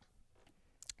ground.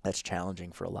 That's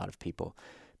challenging for a lot of people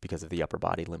because of the upper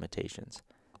body limitations.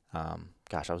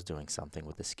 I was doing something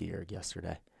with the ski erg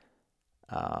yesterday.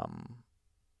 Do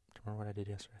you remember what I did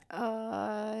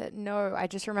yesterday? No, I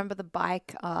just remember the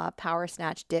bike power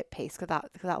snatch dip piece because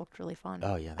that looked really fun.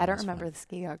 Oh yeah, I don't remember the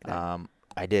ski erg though.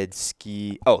 I did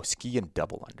ski and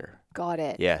double under. Got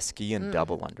it. Yeah, ski and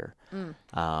double under.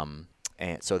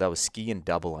 And so that was ski and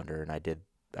double under, and I did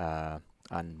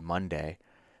on Monday.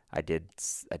 I did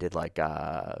like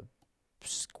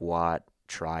squat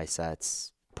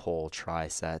trisets, pull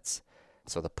trisets.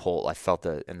 So the pull, I felt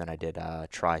it, and then I did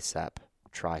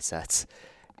trisets,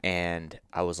 and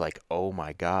I was like, oh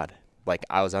my god! Like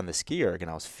I was on the ski erg and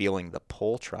I was feeling the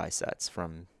pull trisets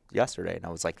from yesterday, and I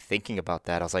was like thinking about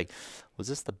that. I was like, was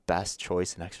this the best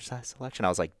choice in exercise selection? I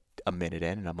was like a minute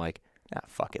in, and I'm like,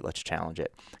 fuck it, let's challenge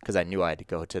it, because I knew I had to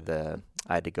go to the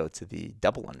I had to go to the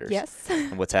double unders. Yes.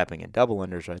 And what's happening in double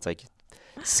unders, right? It's like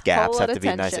scaps Whole lot have to of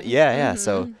be nice. tension. Yeah, yeah.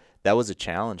 So that was a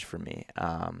challenge for me.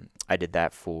 I did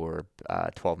that for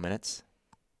 12 minutes.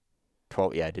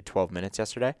 I did 12 minutes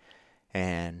yesterday.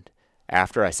 And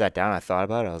after I sat down, I thought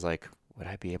about it. I was like, would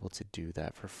I be able to do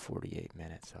that for 48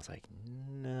 minutes? I was like,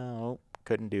 no,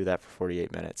 couldn't do that for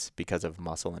 48 minutes because of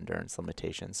muscle endurance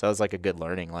limitations. So it was like a good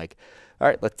learning, like, all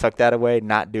right, let's tuck that away,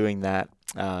 not doing that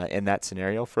in that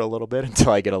scenario for a little bit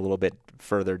until I get a little bit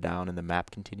further down in the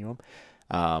MAP continuum.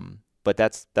 But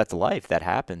that's life. That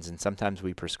happens. And sometimes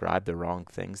we prescribe the wrong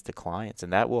things to clients,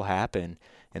 and that will happen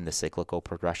in the cyclical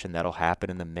progression. That'll happen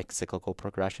in the mixed cyclical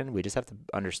progression. We just have to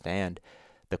understand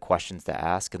the questions to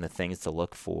ask and the things to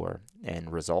look for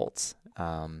and results,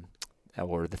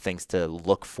 or the things to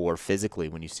look for physically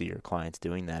when you see your clients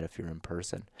doing that if you're in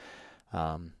person.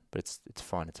 But it's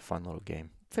fun. It's a fun little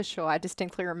game. For sure. I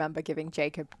distinctly remember giving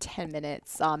Jacob 10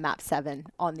 minutes MAP 7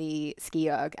 on the ski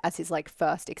erg as his like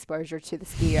first exposure to the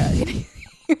ski erg. And he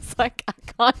was like,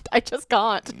 I just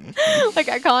can't. Like,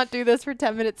 I can't do this for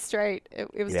 10 minutes straight.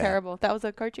 It was terrible. That was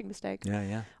a coaching mistake. Yeah,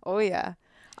 yeah. Oh, yeah.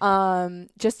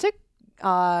 Just to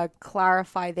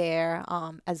clarify there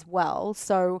as well.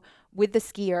 So with the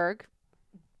ski erg,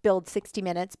 build 60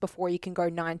 minutes before you can go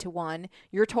 9 to 1.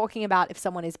 You're talking about if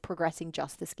someone is progressing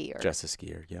just the ski erg. Just a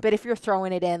skier, yeah. But if you're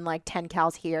throwing it in like 10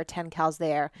 cows here, 10 cows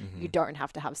there, you don't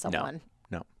have to have someone.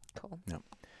 No. Cool.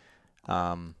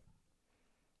 No.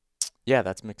 Yeah,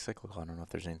 that's mixed cyclical. I don't know if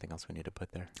there's anything else we need to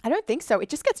put there. I don't think so. It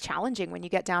just gets challenging when you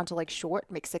get down to like short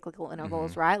mixed cyclical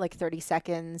intervals, right? Like 30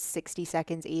 seconds, 60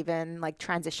 seconds even. Like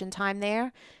transition time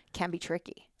there can be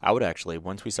tricky. I would actually,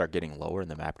 once we start getting lower in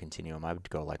the MAP continuum, I would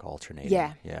go like alternating.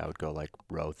 Yeah. Yeah, I would go like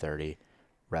row 30,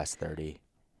 rest 30,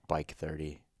 bike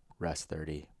 30, rest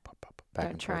 30.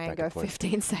 Don't try and go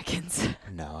 15 seconds.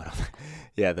 No, I don't.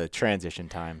 Yeah, the transition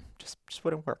time just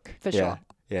wouldn't work. For sure.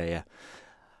 Yeah.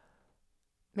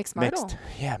 Mixed modal. Mixed.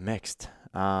 Yeah, mixed.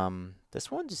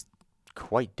 This one's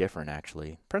quite different,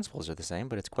 actually. Principles are the same,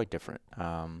 but it's quite different.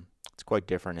 It's quite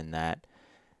different in that,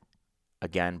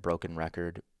 again, broken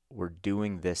record, we're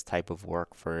doing this type of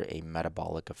work for a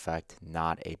metabolic effect,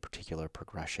 not a particular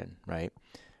progression, right?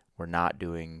 We're not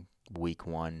doing week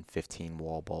 1, 15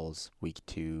 wall balls. Week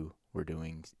 2, we're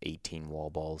doing 18 wall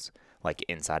balls, like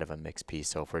inside of a mixed piece.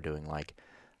 So if we're doing like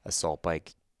assault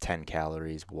bike, 10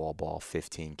 calories, wall ball,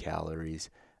 15 calories,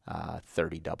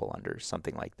 30 double unders,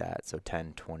 something like that. So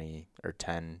 10, 20, or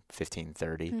 10, 15,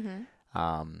 30.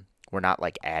 We're not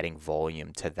like adding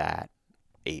volume to that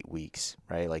 8 weeks,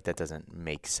 right? Like that doesn't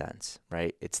make sense,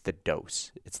 right? It's the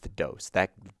dose.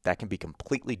 That can be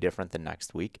completely different the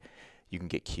next week. You can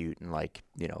get cute and like,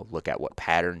 look at what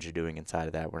patterns you're doing inside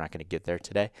of that. We're not going to get there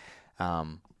today.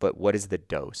 But what is the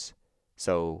dose?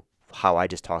 So how I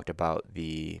just talked about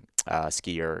the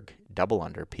ski erg double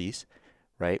under piece,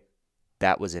 right?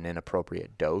 That was an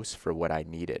inappropriate dose for what I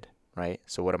needed, right?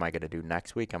 So what am I going to do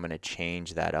next week? I'm going to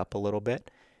change that up a little bit,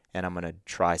 and I'm going to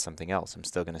try something else. I'm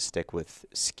still going to stick with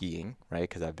skiing, right?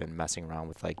 Because I've been messing around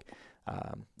with like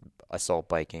assault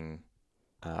biking,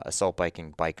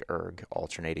 bike erg,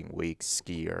 alternating weeks,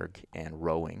 ski erg, and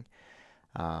rowing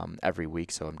every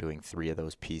week. So I'm doing 3 of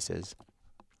those pieces.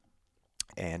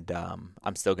 And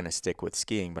I'm still going to stick with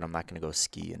skiing, but I'm not going to go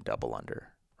ski and double under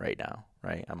right now,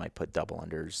 right? I might put double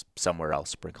unders somewhere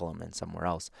else, sprinkle them in somewhere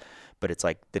else. But it's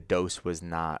like the dose was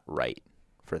not right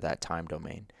for that time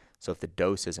domain. So if the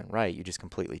dose isn't right, you just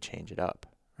completely change it up,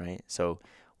 right? So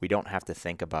we don't have to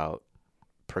think about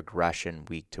progression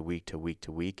week to week to week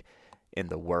to week in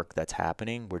the work that's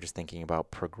happening. We're just thinking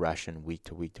about progression week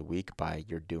to week to week by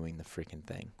you're doing the freaking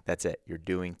thing. That's it. You're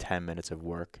doing 10 minutes of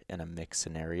work in a mixed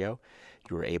scenario.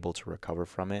 You were able to recover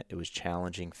from it. It was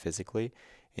challenging physically,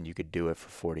 and you could do it for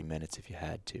 40 minutes if you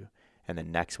had to. And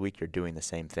then next week you're doing the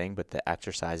same thing, but the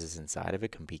exercises inside of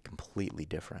it can be completely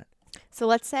different. So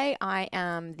let's say I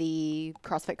am the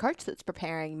CrossFit coach that's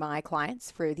preparing my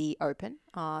clients for the Open.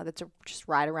 That's just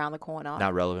right around the corner.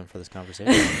 Not relevant for this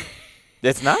conversation.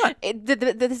 It's not.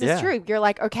 This is true. You're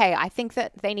like, okay, I think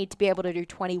that they need to be able to do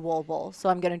 20 wall balls. So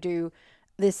I'm going to do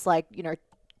this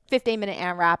 15-minute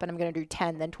AMRAP, and I'm going to do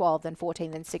 10, then 12, then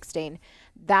 14, then 16.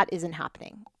 That isn't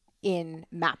happening in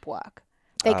MAP work.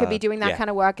 They could be doing that kind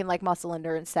of work in like muscle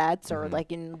endurance sets or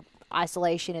like in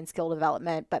isolation and skill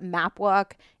development, but MAP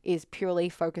work is purely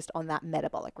focused on that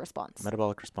metabolic response.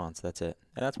 That's it.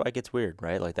 And that's why it gets weird,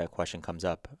 right? Like that question comes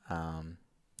up, and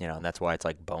that's why it's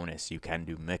like bonus. You can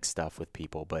do mixed stuff with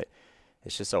people, but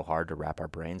it's just so hard to wrap our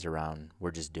brains around. We're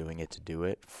just doing it to do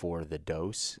it for the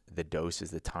dose. The dose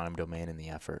is the time domain and the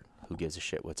effort. Who gives a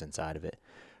shit what's inside of it?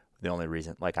 The only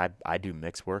reason, like I do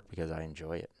mixed work because I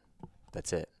enjoy it.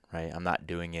 That's it, right? I'm not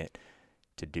doing it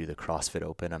to do the CrossFit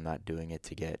Open. I'm not doing it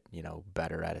to get,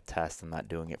 better at a test. I'm not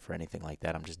doing it for anything like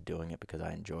that. I'm just doing it because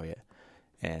I enjoy it.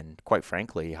 And quite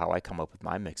frankly, how I come up with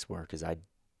my mixed work is I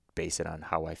base it on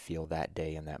how I feel that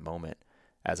day in that moment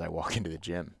as I walk into the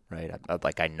gym, right?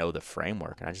 I know the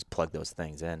framework, and I just plug those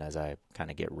things in as I kind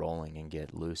of get rolling and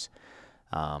get loose.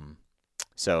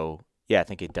 So yeah, I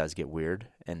think it does get weird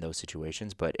in those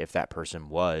situations. But if that person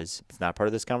it's not part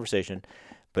of this conversation,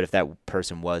 but if that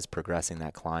person was progressing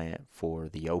that client for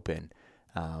the Open,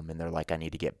 and they're like, I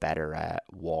need to get better at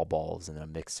wall balls in a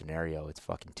mixed scenario, it's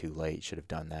fucking too late. Should have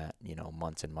done that,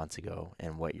 months and months ago.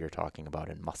 And what you're talking about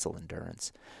in muscle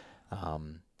endurance.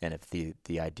 And if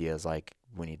the idea is like,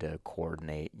 we need to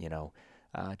coordinate,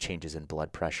 changes in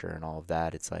blood pressure and all of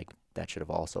that, it's like, that should have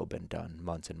also been done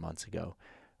months and months ago.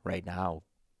 Right now,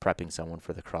 prepping someone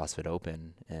for the CrossFit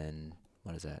Open, and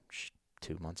what is that,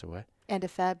 2 months away? End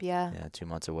of Feb, yeah. Yeah, 2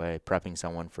 months away. Prepping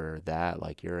someone for that,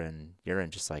 like you're in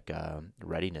just like a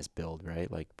readiness build, right?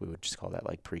 Like we would just call that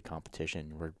like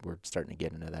pre-competition. We're starting to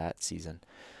get into that season.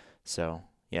 So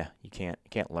yeah, you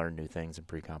can't learn new things in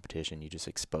pre-competition. You just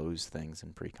expose things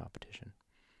in pre-competition.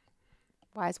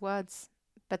 Wise words.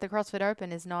 But the CrossFit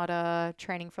Open is not a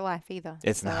training for life either.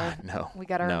 It's not, no. We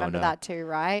got to remember that too,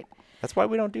 right? That's why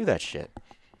we don't do that shit.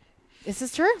 This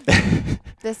is true.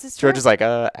 This is true. George is like,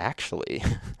 actually.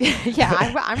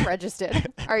 Yeah, I'm registered.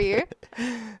 Are you?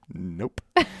 Nope.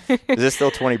 Is this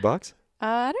still $20?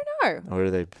 I don't know.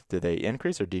 Or did they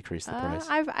increase or decrease the price?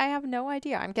 I have no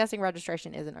idea. I'm guessing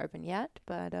registration isn't open yet,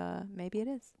 but maybe it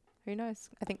is. Who knows?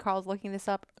 I think Carl's looking this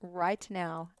up right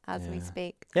now as we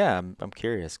speak. Yeah, I'm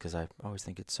curious because I always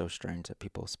think it's so strange that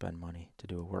people spend money to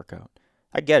do a workout.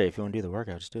 I get it. If you want to do the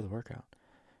workout, just do the workout.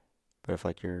 But if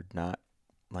like you're not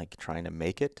like trying to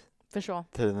make it for sure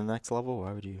to the next level,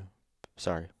 why would you?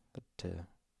 Sorry, but to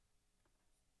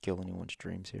kill anyone's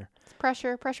dreams here. It's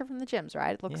pressure from the gyms,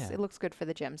 right? It looks good for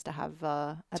the gyms to have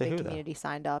a big community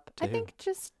signed up. I think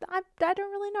I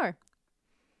don't really know.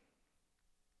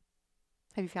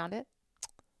 Have you found it?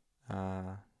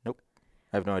 Nope.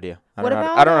 I have no idea. I don't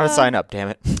know how to sign up, damn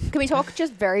it. Can we talk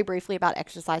just very briefly about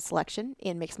exercise selection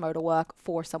in mixed motor work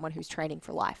for someone who's training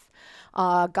for life?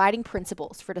 Guiding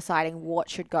principles for deciding what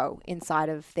should go inside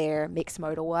of their mixed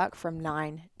motor work from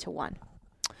 9 to 1.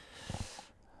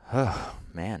 Oh,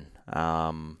 man.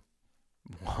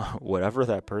 Whatever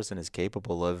that person is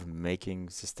capable of making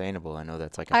sustainable. I know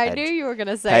that's like I knew you were going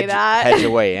to say that. Hedge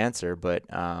away answer, but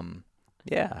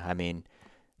yeah, I mean,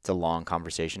 it's a long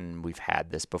conversation. We've had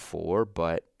this before,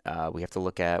 but we have to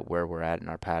look at where we're at in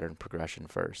our pattern progression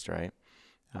first, right?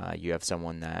 You have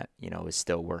someone that, is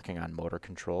still working on motor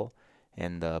control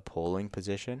in the pulling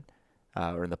position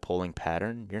or in the pulling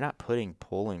pattern. You're not putting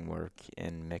pulling work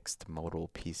in mixed modal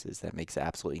pieces. That makes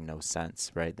absolutely no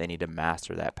sense, right? They need to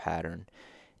master that pattern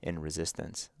in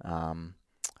resistance.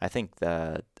 I think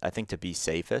to be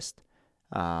safest,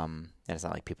 and it's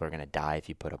not like people are going to die if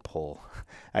you put a pull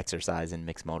exercise in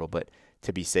mixed modal, but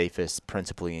to be safest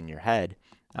principally in your head,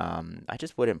 I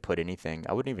just wouldn't put anything.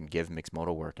 I wouldn't even give mixed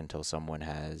modal work until someone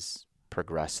has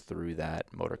progressed through that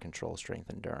motor control,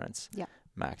 strength, endurance,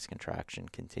 max contraction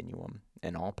continuum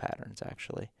in all patterns,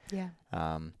 actually. Yeah.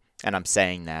 And I'm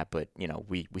saying that, but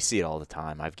we see it all the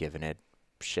time. I've given it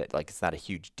shit. Like, it's not a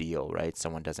huge deal, right?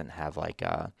 Someone doesn't have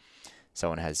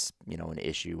someone has, an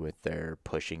issue with their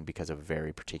pushing because of a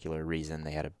very particular reason.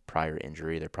 They had a prior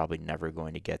injury. They're probably never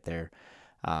going to get there.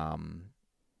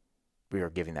 We are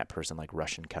giving that person like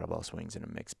Russian kettlebell swings in a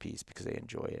mixed piece because they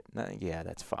enjoy it. Yeah,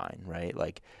 that's fine, right?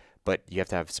 Like, but you have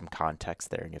to have some context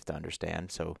there and you have to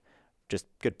understand. So just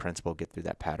good principle, get through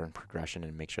that pattern progression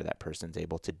and make sure that person's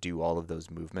able to do all of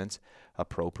those movements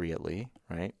appropriately,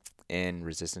 right? In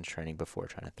resistance training before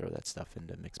trying to throw that stuff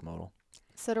into mixed modal.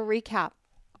 So to recap,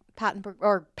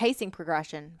 or pacing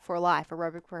progression for life,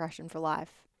 aerobic progression for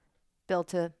life. Build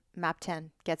to map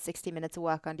 10. Get 60 minutes of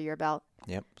work under your belt.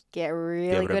 Yep. Get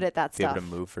really good at that stuff. Be able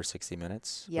to move for 60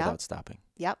 minutes without stopping.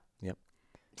 Yep.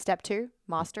 Step 2,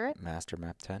 master it. Master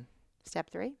map 10. Step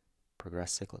 3.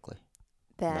 Progress cyclically.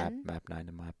 Then map 9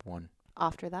 to map 1.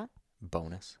 After that.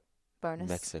 Bonus.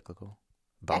 Mixed cyclical.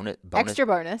 Bonus. Extra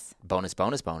bonus. Bonus.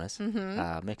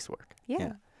 Mm-hmm. Mixed work.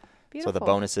 Yeah. So the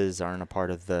bonuses aren't a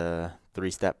part of the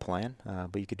 3-step plan,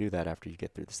 but you could do that after you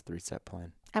get through this 3-step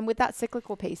plan. And with that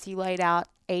cyclical piece, you laid out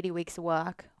 80 weeks of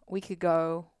work. We could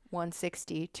go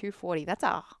 160, 240. That's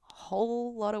a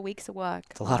whole lot of weeks of work.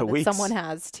 It's a lot of weeks. Someone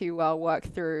has to work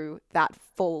through that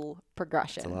full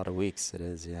progression. It's a lot of weeks. It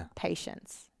is, yeah.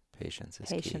 Patience. Patience is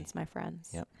Patience, key. my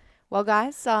friends. Yep. Well,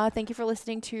 guys, thank you for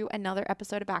listening to another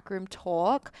episode of Backroom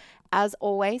Talk. As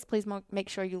always, please make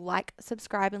sure you like,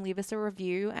 subscribe, and leave us a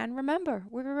review. And remember,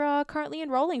 we're currently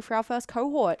enrolling for our first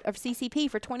cohort of CCP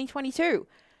for 2022.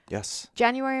 Yes.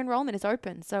 January enrollment is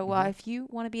open. So if you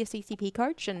want to be a CCP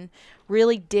coach and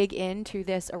really dig into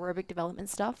this aerobic development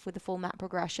stuff with the full MAP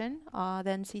progression,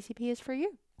 then CCP is for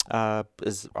you.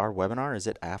 Is our webinar, is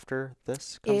it after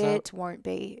this comes out? It won't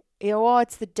be.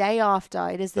 It's the day after.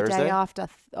 It is the Thursday? day after.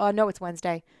 No, it's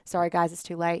Wednesday. Sorry, guys, it's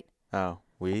too late. Oh,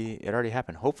 it already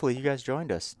happened. Hopefully you guys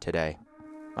joined us today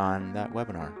on that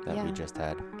webinar that we just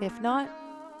had. If not,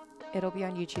 it'll be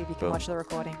on YouTube. You can watch the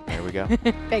recording. There we go.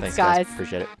 Thanks, guys.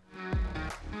 Appreciate it.